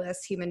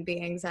ridiculous human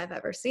beings I've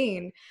ever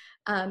seen.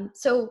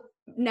 So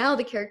now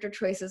the character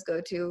choices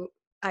go to,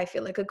 I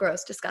feel like a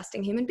gross,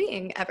 disgusting human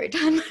being every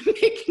time I'm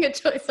making a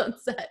choice on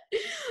set.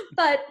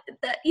 But,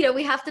 you know,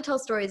 we have to tell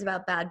stories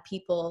about bad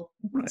people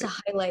to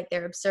highlight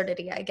their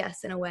absurdity, I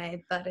guess, in a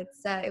way. But it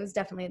was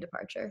definitely a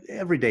departure.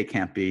 Every day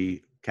can't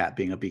be Kat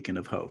being a beacon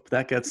of hope.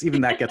 That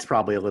gets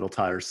probably a little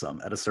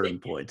tiresome at a certain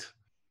point.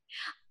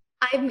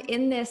 I'm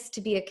in this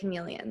to be a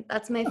chameleon.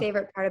 That's my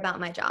favorite part about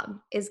my job,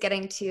 is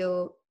getting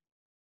to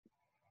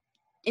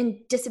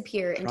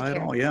disappear into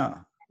character. All, yeah.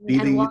 Be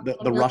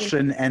the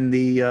Russian and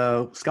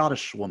the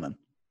Scottish woman.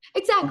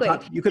 Exactly.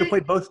 You could have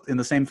played both in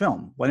the same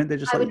film. Why didn't they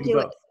just let you do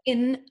both?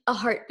 In a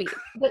heartbeat.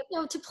 But,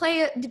 you know,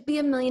 to be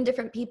a million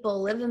different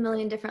people, live a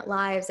million different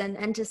lives,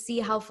 and to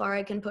see how far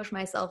I can push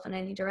myself in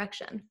any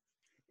direction.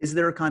 Is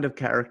there a kind of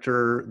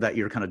character that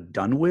you're kind of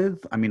done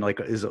with? I mean,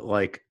 like, is it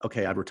like,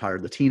 okay, I've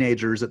retired the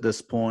teenagers at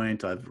this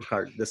point, I've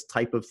retired this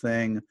type of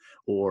thing,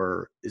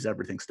 or is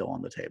everything still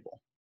on the table?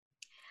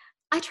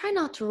 I try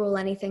not to rule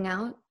anything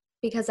out,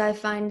 because I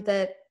find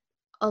that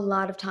a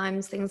lot of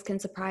times things can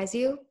surprise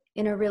you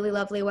in a really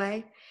lovely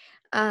way.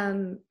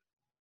 I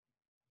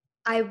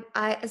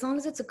as long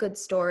as it's a good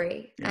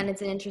story and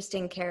it's an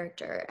interesting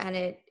character and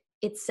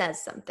it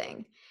says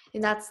something,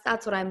 and that's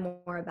what I'm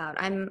more about.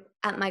 I'm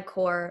at my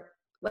core,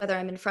 whether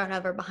I'm in front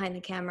of or behind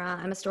the camera,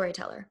 I'm a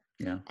storyteller.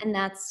 Yeah. And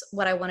that's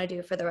what I want to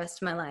do for the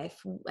rest of my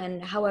life.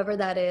 And however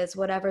that is,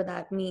 whatever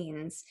that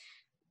means,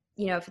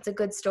 you know, if it's a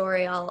good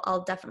story,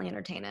 I'll definitely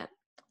entertain it.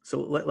 So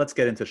let's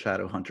get into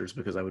Shadowhunters,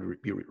 because I would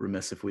be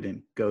remiss if we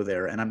didn't go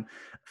there. And I'm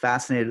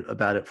fascinated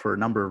about it for a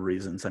number of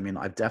reasons. I mean,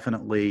 I've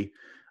definitely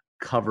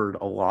covered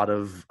a lot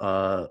of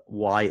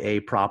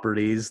YA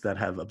properties that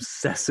have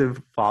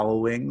obsessive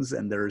followings,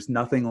 and there's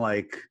nothing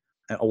like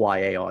a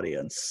YA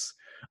audience.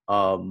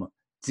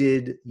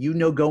 Did you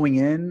know going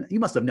in? You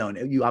must have known.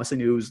 You obviously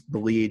knew it was the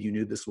lead. You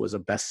knew this was a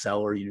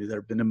bestseller. You knew there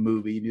had been a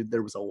movie. You knew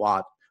there was a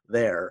lot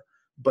there.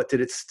 But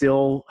did it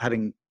still,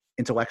 having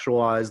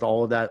intellectualized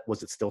all of that,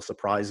 was it still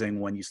surprising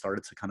when you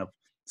started to kind of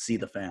see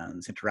the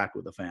fans, interact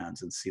with the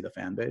fans, and see the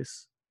fan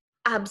base?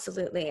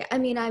 Absolutely. I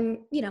mean,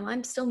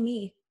 I'm still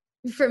me.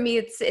 For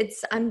me,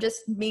 I'm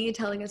just me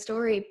telling a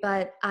story,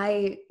 but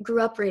I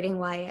grew up reading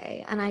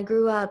YA, and I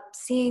grew up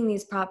seeing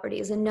these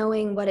properties and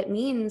knowing what it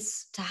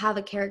means to have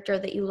a character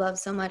that you love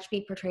so much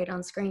be portrayed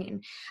on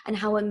screen, and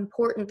how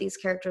important these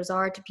characters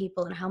are to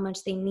people and how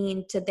much they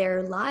mean to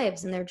their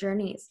lives and their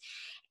journeys.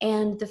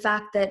 And the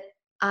fact that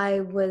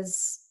I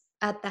was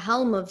at the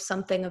helm of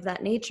something of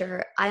that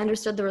nature, I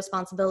understood the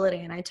responsibility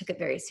and I took it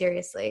very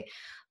seriously.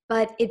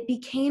 But it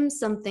became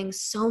something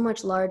so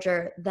much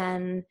larger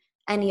than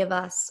any of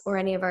us or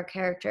any of our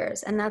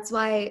characters. And that's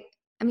why,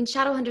 I mean,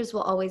 Shadowhunters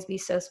will always be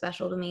so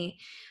special to me,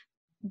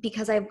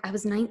 because I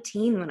was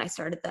 19 when I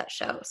started that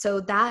show. So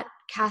that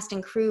cast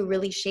and crew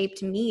really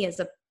shaped me as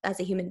a as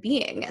a human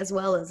being as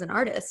well as an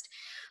artist.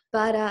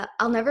 But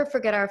I'll never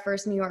forget our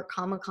first New York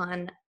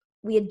Comic-Con.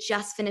 We had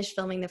just finished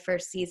filming the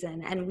first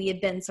season, and we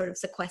had been sort of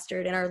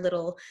sequestered in our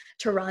little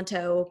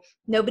Toronto.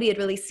 Nobody had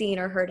really seen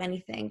or heard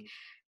anything.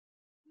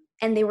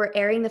 And they were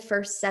airing the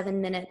first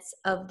 7 minutes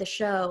of the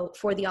show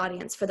for the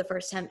audience for the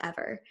first time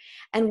ever.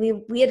 And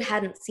we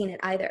hadn't seen it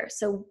either.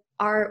 So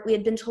we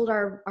had been told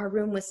our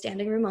room was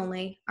standing room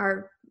only,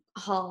 our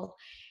hall.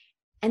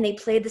 And they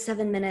played the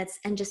 7 minutes,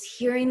 and just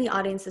hearing the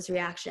audience's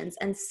reactions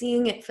and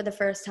seeing it for the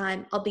first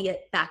time,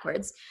 albeit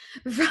backwards,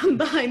 from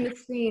behind the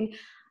screen,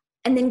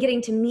 and then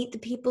getting to meet the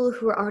people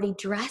who were already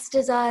dressed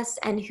as us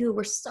and who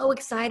were so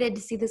excited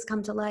to see this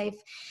come to life,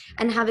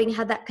 and having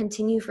had that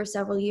continue for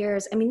several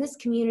years. I mean, this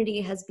community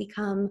has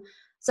become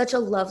such a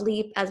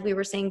lovely, as we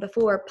were saying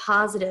before,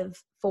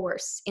 positive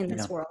force in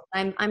this world.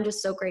 I'm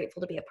just so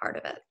grateful to be a part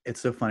of it.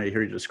 It's so funny to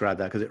hear you describe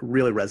that, because it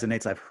really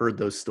resonates. I've heard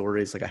those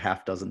stories like a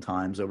half dozen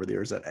times over the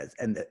years,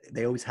 and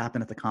they always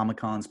happen at the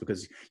Comic-Cons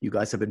because you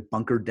guys have been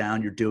bunkered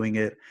down, you're doing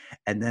it,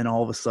 and then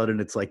all of a sudden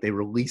it's like they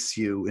release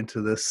you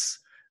into this,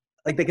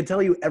 like they can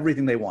tell you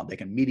everything they want. They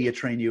can media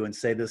train you and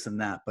say this and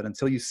that, but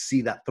until you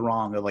see that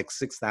throng of like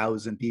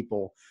 6,000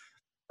 people,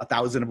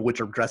 1,000 of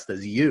which are dressed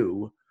as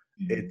you,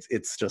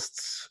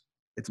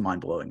 it's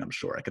mind blowing. I'm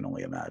sure. I can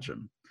only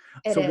imagine.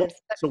 So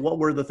what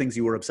were the things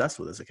you were obsessed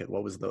with as a kid?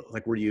 What was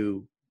were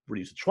you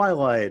into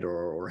Twilight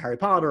or Harry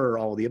Potter or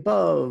all of the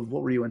above?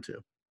 What were you into?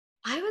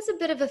 I was a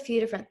bit of a few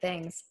different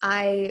things.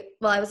 I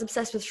was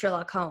obsessed with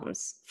Sherlock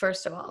Holmes,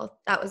 first of all.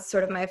 That was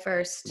sort of my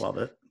first. Love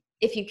it.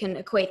 If you can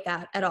equate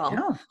that at all.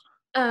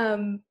 Yeah.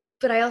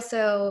 But I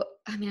also,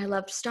 I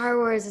loved Star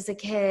Wars as a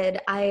kid.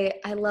 I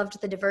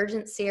loved the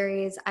Divergent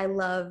series. I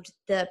loved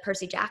the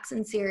Percy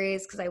Jackson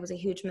series because I was a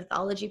huge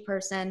mythology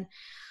person.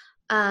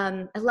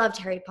 I loved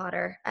Harry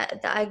Potter.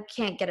 I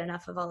can't get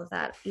enough of all of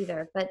that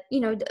either. But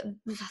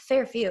a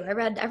fair few. I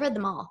read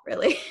them all,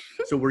 really.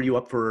 So were you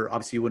up for?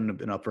 Obviously, you wouldn't have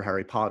been up for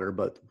Harry Potter,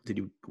 but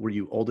were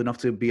you old enough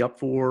to be up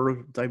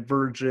for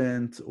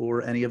Divergent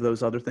or any of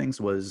those other things?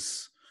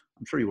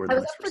 I'm sure you were. I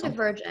was up for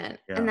Divergent,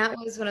 and that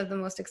was one of the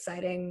most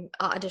exciting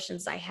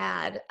auditions I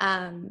had,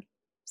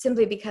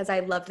 simply because I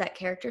loved that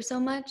character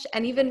so much.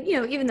 And even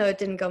though it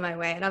didn't go my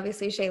way, and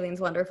obviously Shailene's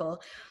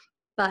wonderful,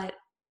 but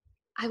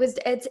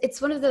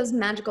it's one of those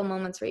magical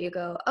moments where you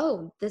go,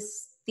 oh,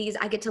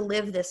 I get to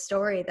live this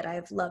story that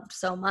I've loved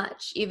so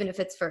much, even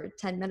if it's for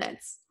 10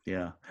 minutes.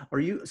 Yeah. Are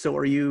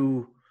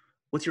you,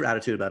 what's your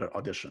attitude about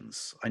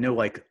auditions? I know,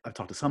 like, I've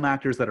talked to some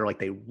actors that are like,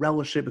 they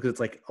relish it because it's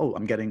like, oh,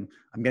 I'm getting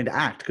to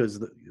act,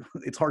 because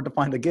it's hard to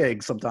find a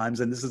gig sometimes,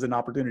 and this is an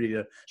opportunity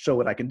to show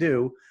what I can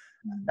do.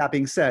 Mm-hmm. That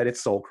being said,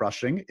 it's soul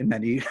crushing in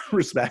many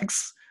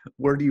respects.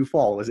 Where do you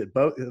fall? Is it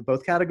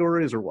both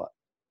categories or what?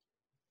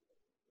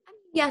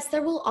 Yes,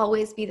 there will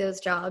always be those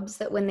jobs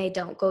that when they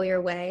don't go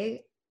your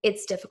way,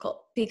 it's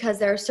difficult, because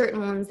there are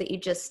certain ones that you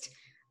just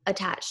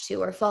attach to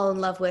or fall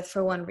in love with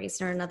for one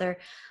reason or another.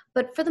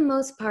 But for the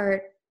most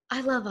part,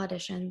 I love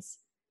auditions.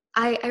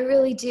 I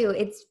really do.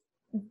 It's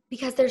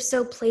because they're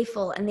so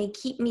playful, and they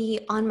keep me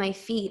on my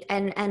feet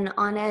and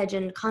on edge,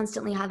 and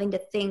constantly having to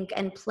think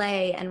and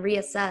play and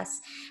reassess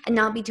and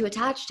not be too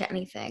attached to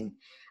anything.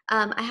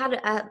 I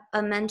had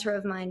a mentor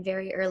of mine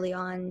very early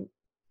on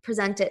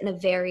present it in a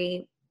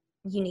very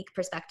unique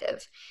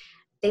perspective.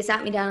 They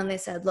sat me down and they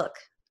said, look,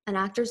 an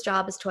actor's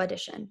job is to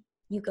audition.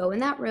 You go in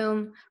that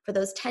room for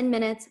those 10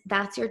 minutes,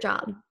 that's your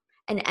job.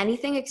 And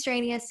anything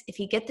extraneous, if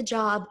you get the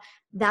job,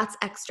 that's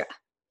extra.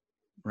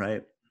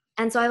 Right.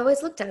 And so I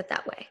always looked at it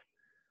that way.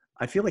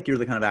 I feel like you're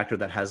the kind of actor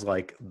that has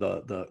like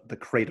the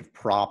creative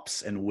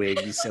props and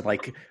wigs and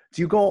like,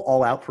 do you go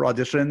all out for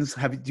auditions?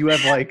 Do you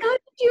have like, how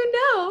did you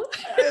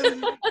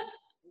know?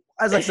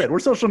 As I said, we're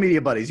social media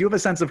buddies. You have a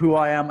sense of who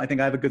I am. I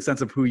think I have a good sense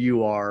of who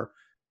you are.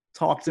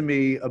 Talk to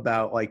me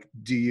about, like,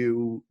 do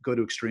you go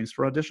to extremes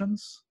for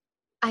auditions?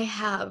 I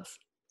have.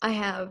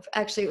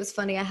 Actually, it was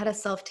funny. I had a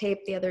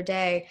self-tape the other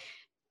day.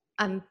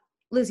 I'm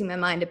losing my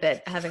mind a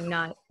bit, having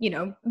not,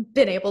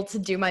 been able to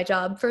do my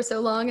job for so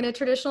long in a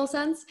traditional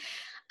sense.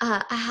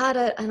 I had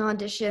an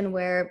audition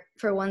where,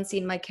 for one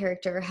scene, my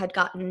character had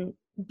gotten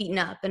beaten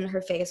up and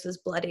her face was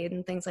bloodied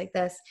and things like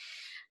this.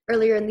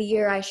 Earlier in the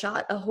year, I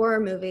shot a horror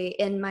movie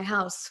in my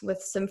house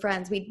with some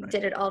friends. We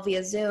did it all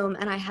via Zoom,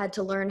 and I had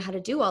to learn how to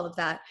do all of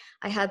that.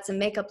 I had some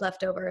makeup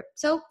left over.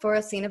 So for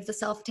a scene of the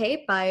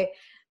self-tape, I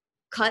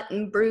cut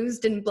and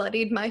bruised and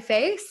bloodied my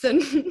face,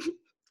 and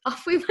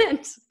off we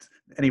went.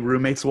 Any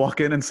roommates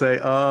walk in and say,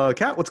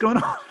 Kat, what's going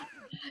on?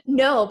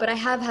 No, but I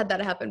have had that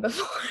happen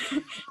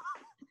before.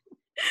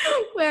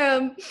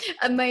 Where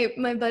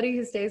my buddy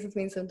who stays with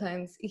me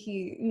sometimes,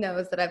 he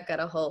knows that I've got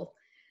a whole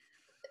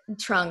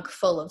trunk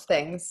full of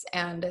things,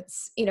 and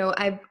it's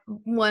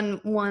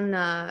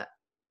one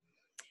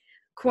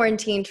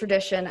quarantine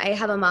tradition. I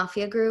have a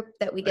mafia group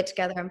that we get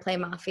together and play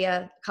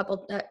mafia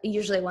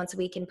usually once a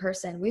week in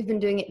person. We've been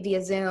doing it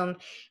via Zoom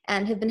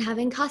and have been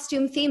having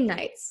costume theme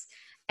nights,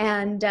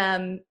 and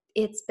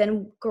it's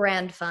been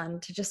grand fun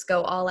to just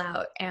go all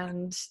out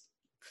and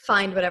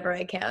find whatever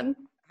I can.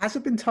 Has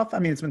it been tough? I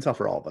mean, it's been tough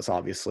for all of us,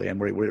 obviously, and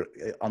we're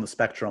on the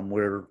spectrum.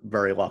 We're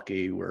very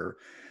lucky. We're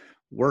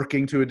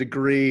working to a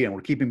degree, and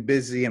we're keeping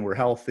busy, and we're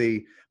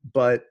healthy.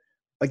 But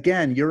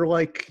again, you're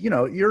like,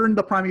 you're in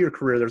the prime of your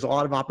career. There's a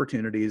lot of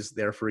opportunities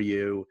there for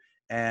you,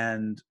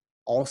 and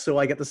also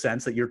I get the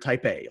sense that you're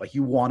type A. Like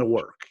you want to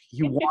work,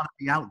 you want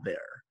to be out there.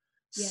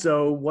 Yeah.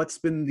 So, what's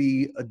been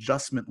the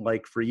adjustment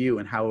like for you,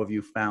 and how have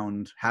you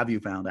found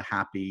a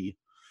happy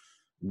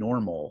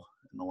normal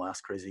in the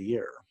last crazy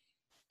year?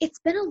 It's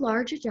been a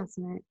large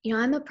adjustment.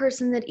 I'm a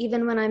person that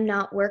even when I'm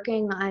not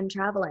working, I'm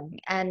traveling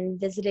and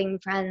visiting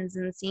friends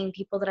and seeing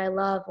people that I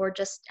love or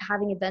just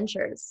having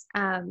adventures.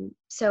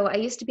 So I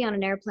used to be on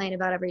an airplane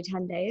about every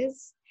 10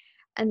 days,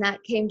 and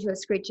that came to a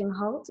screeching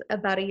halt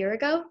about a year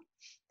ago.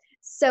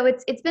 So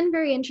it's been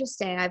very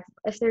interesting.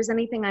 If there's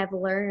anything I've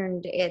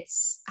learned,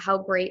 it's how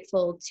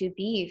grateful to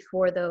be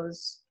for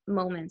those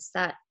moments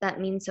that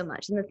mean so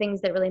much, and the things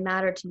that really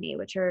matter to me,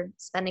 which are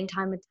spending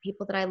time with the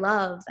people that I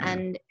love Yeah.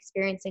 and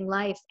experiencing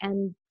life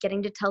and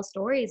getting to tell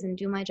stories and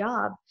do my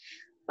job.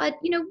 But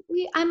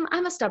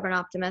I'm a stubborn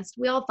optimist.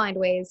 We all find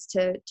ways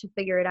to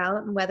figure it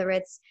out, and whether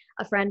it's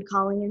a friend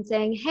calling and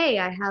saying, "Hey,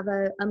 I have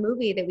a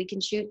movie that we can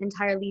shoot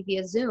entirely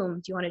via Zoom.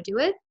 Do you want to do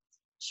it?"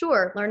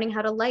 Sure. Learning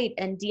how to light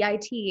and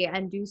DIT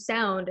and do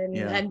sound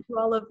Yeah. and do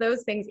all of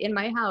those things in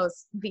my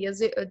house via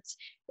Zoom.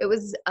 It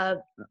was a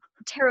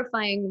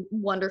terrifying,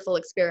 wonderful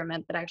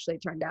experiment that actually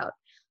turned out.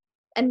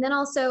 And then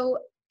also,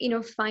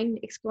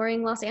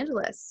 exploring Los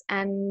Angeles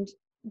and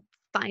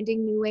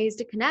finding new ways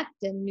to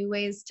connect and new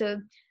ways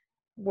to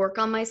work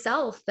on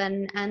myself.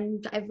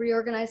 And I've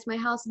reorganized my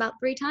house about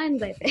 3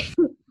 times, I think,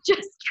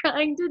 just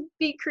trying to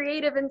be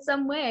creative in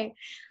some way.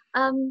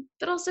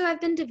 But also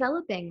I've been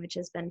developing, which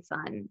has been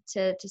fun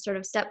to sort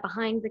of step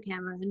behind the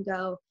camera and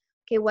go,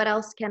 okay, what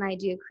else can I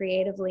do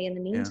creatively in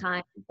the Yeah.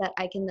 meantime that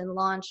I can then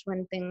launch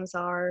when things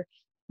are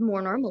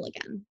more normal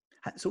again?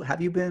 So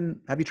have you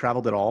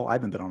traveled at all? I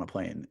haven't been on a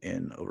plane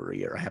in over a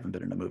year. I haven't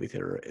been in a movie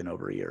theater in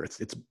over a year.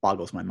 It's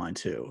boggles my mind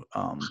too.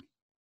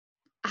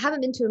 I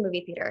haven't been to a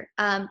movie theater.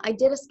 I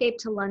did escape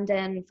to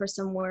London for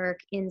some work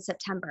in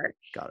September.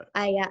 Got it.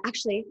 I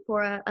actually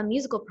for a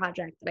musical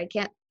project that I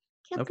can't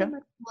say Okay.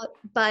 much about,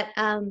 but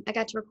I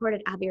got to record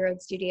at Abbey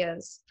Road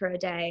Studios for a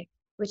day,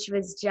 which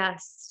was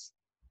just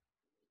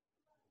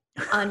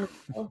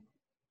unreal.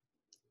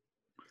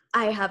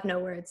 I have no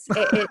words.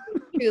 It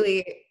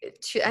truly,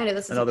 I know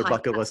this is Another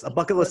bucket list, a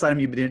bucket list item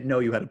you didn't know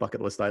you had a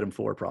bucket list item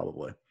for,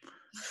 probably.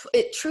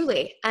 It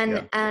truly,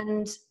 Yeah.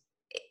 and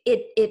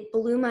it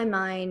blew my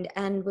mind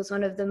and was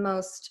one of the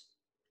most.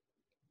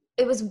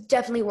 It was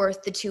definitely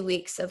worth the 2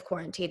 weeks of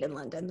quarantine in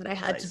London that I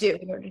had to Nice. do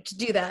in order to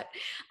do that.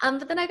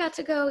 But then I got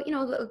to go,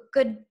 a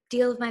good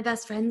deal of my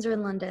best friends are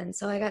in London.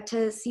 So I got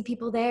to see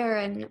people there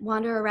and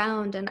wander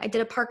around. And I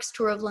did a parks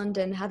tour of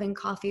London, having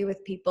coffee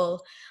with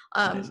people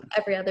Amazing.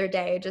 every other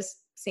day,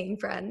 just seeing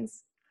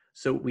friends.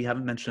 So we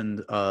haven't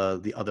mentioned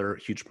the other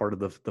huge part of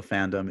the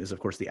fandom is, of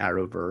course, the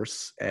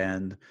Arrowverse.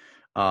 And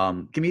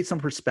give me some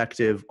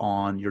perspective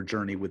on your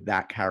journey with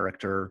that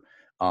character.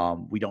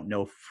 We don't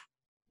know if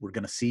we're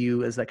going to see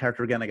you as that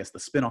character again. I guess the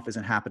spinoff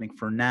isn't happening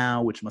for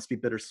now, which must be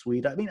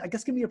bittersweet. I mean, I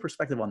guess give me a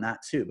perspective on that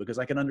too, because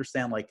I can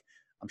understand, like,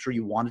 I'm sure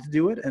you wanted to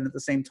do it. And at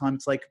the same time,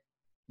 it's like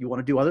you want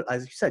to do other,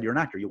 as you said, you're an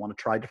actor, you want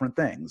to try different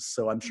things.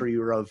 So I'm sure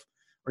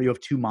are you of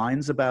two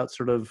minds about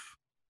sort of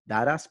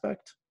that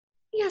aspect?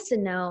 Yes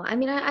and no. I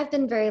mean, I've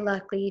been very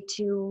lucky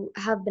to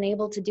have been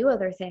able to do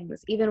other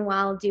things, even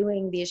while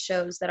doing these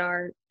shows that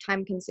are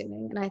time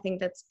consuming. And I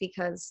think that's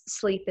because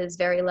sleep is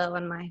very low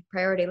on my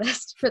priority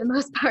list for the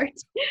most part.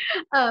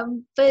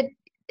 But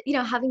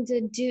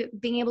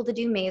being able to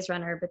do Maze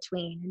Runner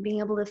between and being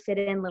able to fit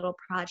in little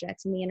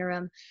projects in the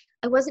interim,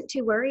 I wasn't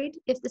too worried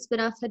if the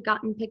spinoff had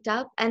gotten picked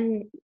up.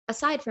 And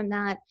aside from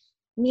that,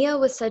 Mia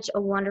was such a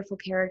wonderful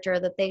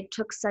character that they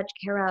took such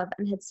care of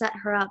and had set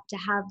her up to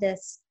have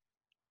this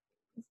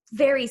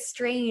very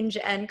strange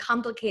and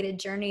complicated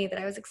journey that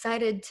I was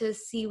excited to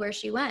see where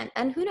she went.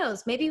 And who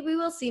knows, maybe we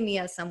will see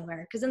Mia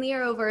somewhere, because in the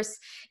Arrowverse,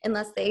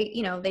 unless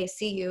they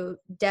see you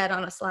dead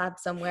on a slab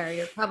somewhere,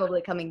 you're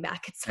probably coming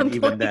back at some And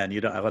even point. then,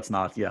 you don't, let's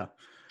not, yeah.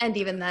 And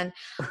even then,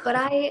 but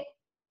I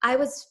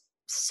was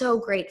so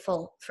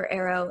grateful for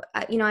Arrow.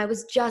 I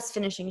was just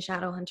finishing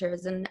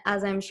Shadowhunters, and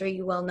as I'm sure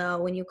you well know,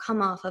 when you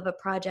come off of a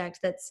project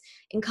that's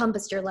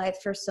encompassed your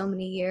life for so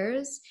many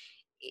years,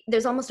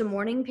 there's almost a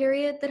mourning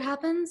period that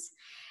happens.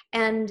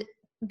 And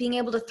being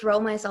able to throw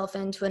myself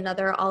into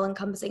another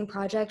all-encompassing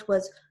project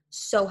was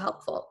so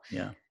helpful.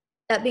 Yeah.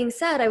 That being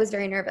said, I was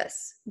very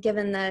nervous,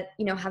 given that,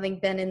 having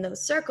been in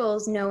those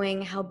circles,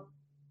 knowing how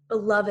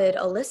beloved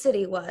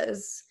Olicity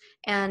was,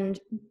 and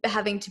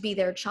having to be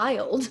their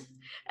child,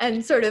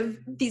 and sort of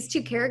these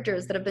two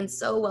characters that have been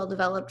so well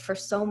developed for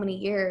so many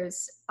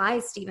years by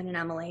Stephen and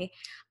Emily,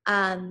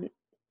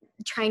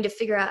 trying to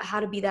figure out how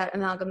to be that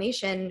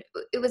amalgamation.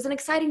 It was an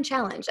exciting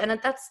challenge, and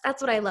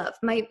that's what I love.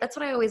 That's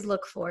what I always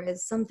look for,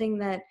 is something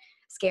that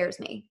scares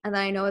me and that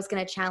I know is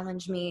going to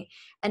challenge me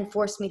and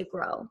force me to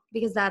grow,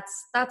 because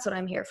that's what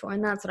I'm here for,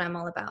 and that's what I'm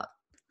all about.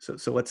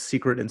 So let's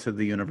secret into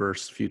the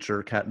universe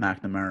future Kat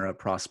McNamara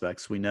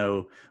prospects. We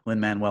know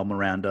Lin-Manuel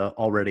Miranda,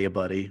 already a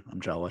buddy,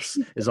 I'm jealous,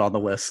 is on the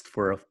list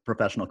for a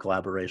professional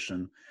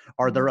collaboration.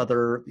 Are there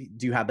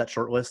do you have that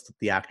short list,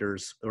 the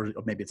actors, or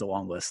maybe it's a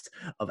long list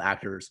of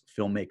actors,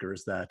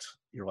 filmmakers that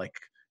you're like,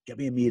 get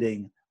me a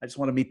meeting. I just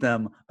want to meet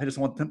them. I just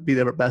want them to be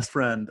their best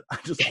friend. I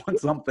just want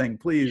something,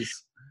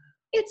 please.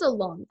 It's a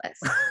long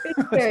list. It's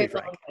a very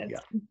long list. Yeah.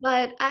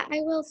 But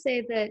I will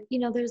say that, you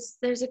know,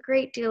 there's a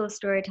great deal of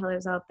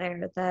storytellers out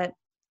there that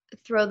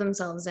throw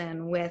themselves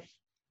in with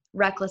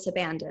reckless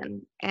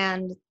abandon.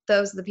 And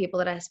those are the people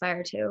that I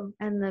aspire to,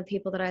 and the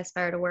people that I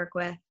aspire to work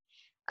with,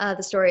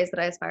 the stories that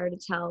I aspire to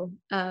tell.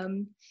 I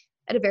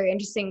had a very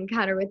interesting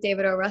encounter with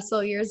David O.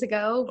 Russell years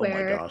ago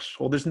where— oh my gosh.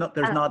 Well, there's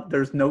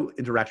no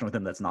interaction with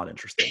him that's not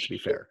interesting, to be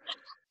fair.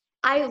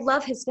 I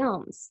love his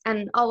films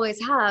and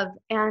always have.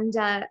 And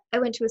I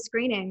went to a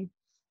screening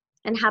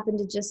and happened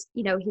to just,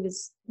 you know, he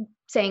was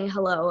saying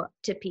hello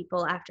to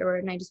people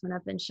afterward, and I just went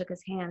up and shook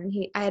his hand.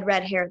 And I had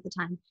red hair at the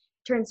time,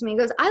 turns to me and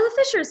goes, "Isla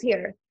Fisher's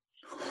here."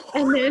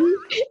 And then,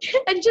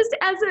 and just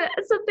as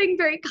something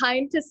very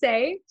kind to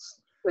say,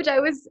 which I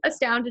was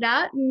astounded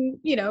at, and,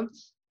 you know,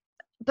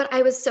 but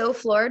I was so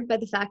floored by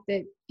the fact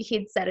that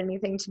he'd said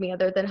anything to me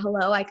other than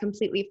hello. I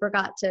completely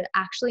forgot to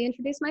actually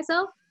introduce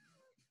myself.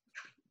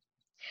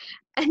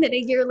 And then a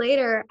year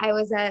later, I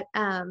was at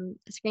a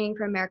screening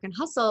for American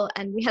Hustle,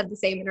 and we had the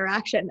same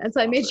interaction. And so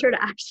I made sure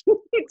to actually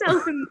tell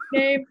him his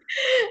name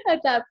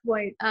at that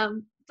point.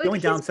 But the only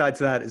downside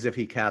to that is if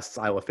he casts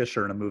Isla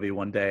Fisher in a movie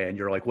one day, and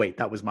you're like, "Wait,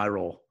 that was my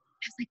role."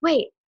 I was like,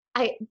 "Wait,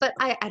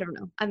 I don't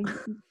know. I'm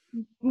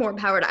more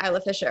power to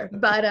Isla Fisher,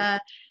 but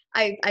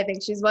I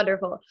think she's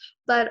wonderful."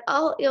 But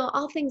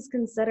all things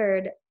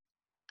considered,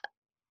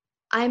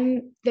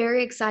 I'm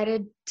very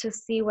excited to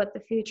see what the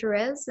future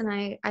is,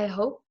 and I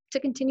hope to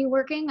continue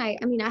working. I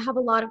mean, I have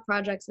a lot of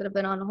projects that have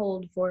been on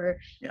hold for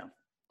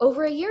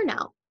over a year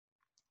now,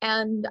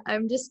 and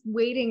I'm just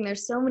waiting.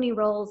 There's so many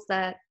roles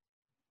that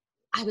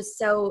I was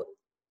so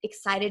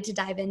excited to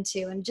dive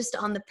into and just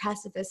on the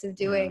precipice of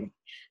doing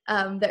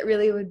that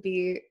really would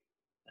be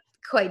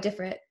quite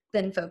different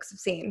than folks have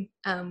seen,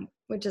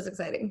 which is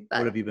exciting. But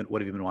what have you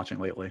been watching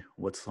lately?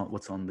 What's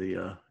on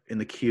the in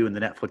the queue, in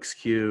the Netflix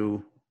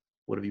queue?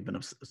 What have you been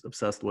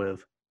obsessed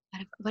with?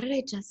 What did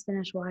I just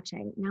finish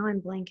watching? Now I'm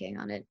blanking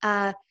on it.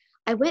 I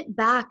went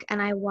back and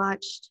I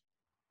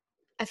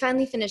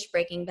finally finished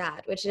Breaking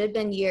Bad, which it had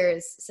been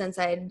years since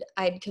I'd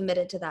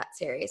committed to that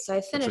series. So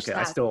I finished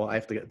that. I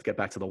have to get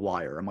back to The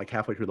Wire. I'm like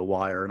halfway through The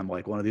Wire, and I'm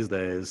like, one of these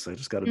days, I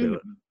just got to do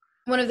it.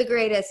 One of the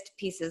greatest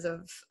pieces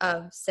of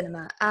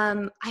cinema.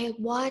 I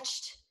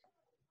watched.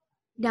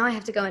 Now I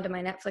have to go into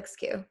my Netflix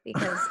queue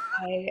because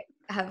I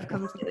have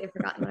completely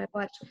forgotten what I've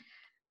watched.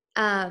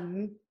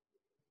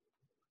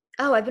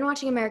 I've been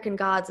watching American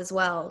Gods as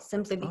well,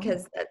 simply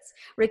because that's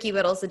Ricky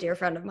Whittle's a dear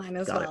friend of mine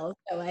as well.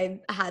 So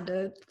I had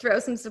to throw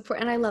some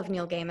support, and I love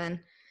Neil Gaiman.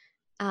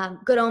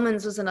 Good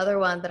Omens was another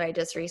one that I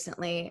just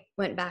recently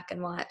went back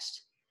and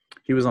watched.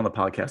 He was on the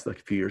podcast like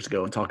a few years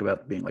ago and talked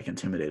about being like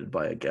intimidated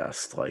by a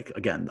guest. Like,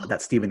 again,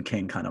 that Stephen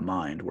King kind of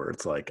mind where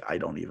it's like, I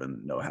don't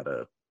even know how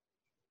to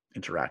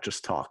interact,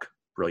 just talk.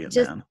 Brilliant,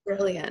 just man.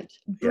 Brilliant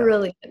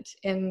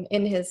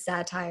in his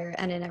satire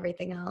and in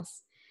everything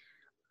else.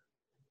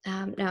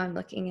 Now I'm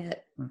looking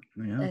at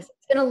this.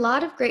 It's been a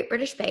lot of Great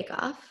British Bake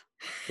Off.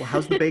 Well,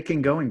 how's the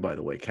baking going, by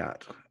the way,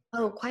 Kat?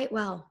 Oh, quite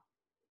well.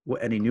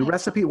 Any new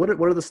recipe? What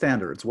are the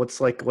standards? What's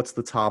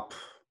the top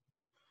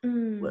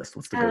list?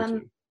 What's the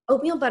go-to?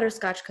 Oatmeal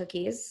butterscotch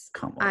cookies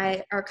Come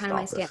on, are kind of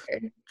my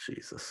standard.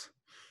 Jesus.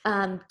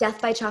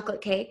 Death by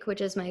chocolate cake, which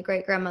is my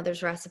great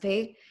grandmother's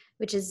recipe,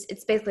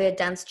 it's basically a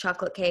dense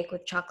chocolate cake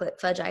with chocolate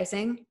fudge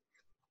icing.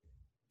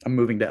 I'm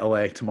moving to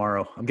LA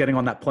tomorrow. I'm getting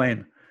on that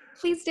plane.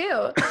 Please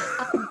do.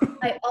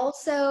 I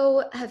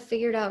also have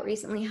figured out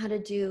recently how to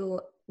do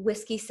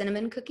whiskey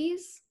cinnamon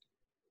cookies.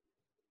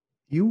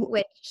 You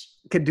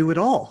can do it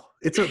all.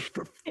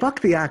 Fuck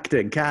the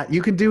acting, Kat.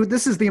 You can do,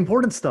 this is the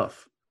important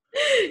stuff.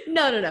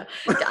 No.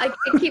 I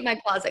can keep my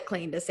closet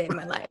clean to save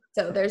my life.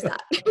 So there's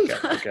that.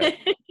 Okay.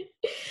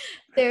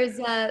 There's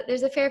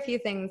a fair few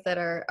things that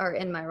are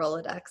in my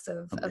Rolodex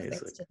of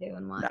things to do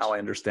and watch. Now I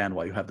understand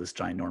why you have this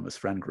ginormous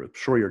friend group.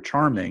 Sure, you're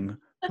charming,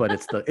 but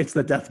it's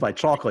the death by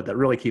chocolate that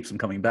really keeps them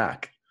coming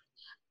back.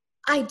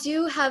 I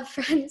do have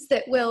friends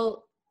that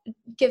will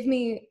give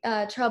me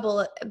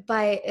trouble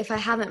if I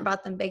haven't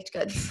brought them baked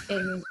goods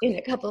in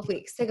a couple of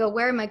weeks. They go,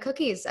 "Where are my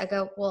cookies?" I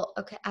go, "Well,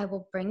 okay, I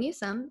will bring you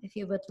some if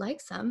you would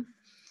like some."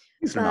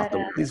 These are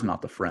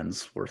not the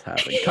friends worth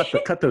having.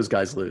 Cut those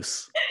guys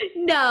loose.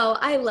 No,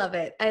 I love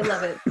it.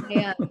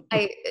 Yeah,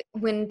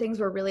 when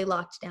things were really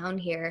locked down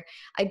here,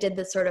 I did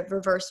this sort of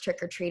reverse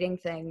trick-or-treating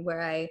thing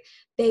where I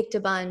baked a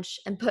bunch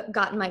and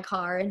got in my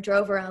car and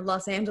drove around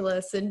Los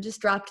Angeles and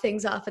just dropped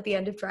things off at the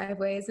end of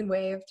driveways and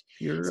waved.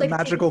 You're a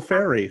magical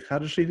fairy. How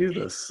does she do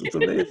this? It's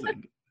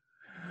amazing.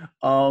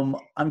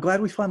 I'm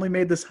glad we finally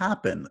made this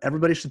happen.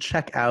 Everybody should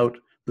check out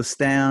The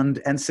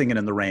Stand and Singing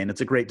in the Rain.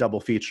 It's a great double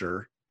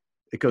feature.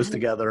 It goes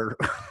together.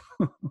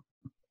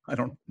 I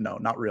don't know,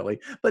 not really.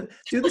 But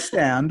do The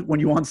Stand when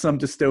you want some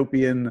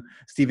dystopian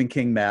Stephen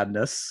King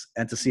madness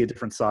and to see a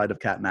different side of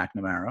Kat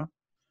McNamara.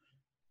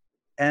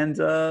 And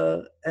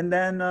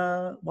then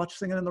watch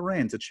Singing in the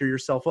Rain to cheer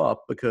yourself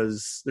up,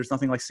 because there's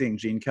nothing like seeing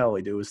Gene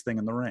Kelly do his thing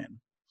in the rain.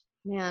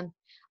 Man,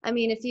 I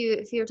mean,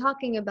 if you're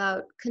talking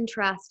about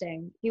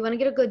contrasting, you want to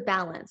get a good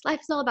balance.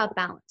 Life's all about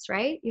balance,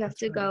 right? You have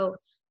to go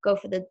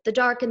for the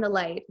dark and the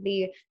light,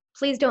 the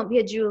please don't be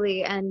a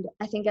Julie, and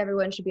I think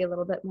everyone should be a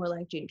little bit more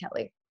like Gene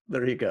Kelly.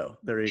 There you go.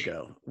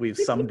 We've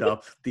summed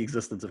up the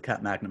existence of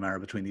Kat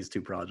McNamara between these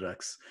two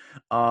projects.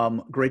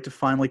 Great to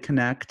finally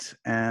connect,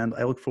 and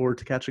I look forward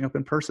to catching up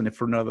in person. If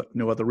for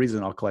no other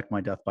reason, I'll collect my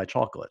Death by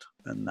Chocolate,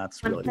 and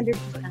that's really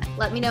 100%.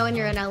 Let me know when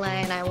you're in LA,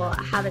 and I will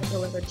have it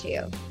delivered to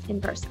you in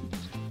person.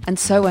 And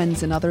so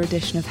ends another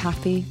edition of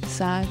Happy,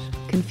 Sad,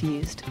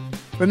 Confused.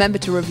 Remember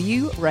to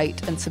review,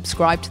 rate, and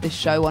subscribe to this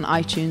show on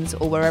iTunes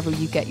or wherever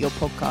you get your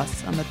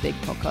podcasts. I'm a big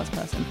podcast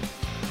person.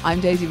 I'm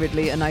Daisy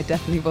Ridley, and I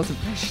definitely wasn't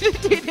pressured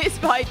to do this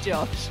by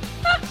Josh.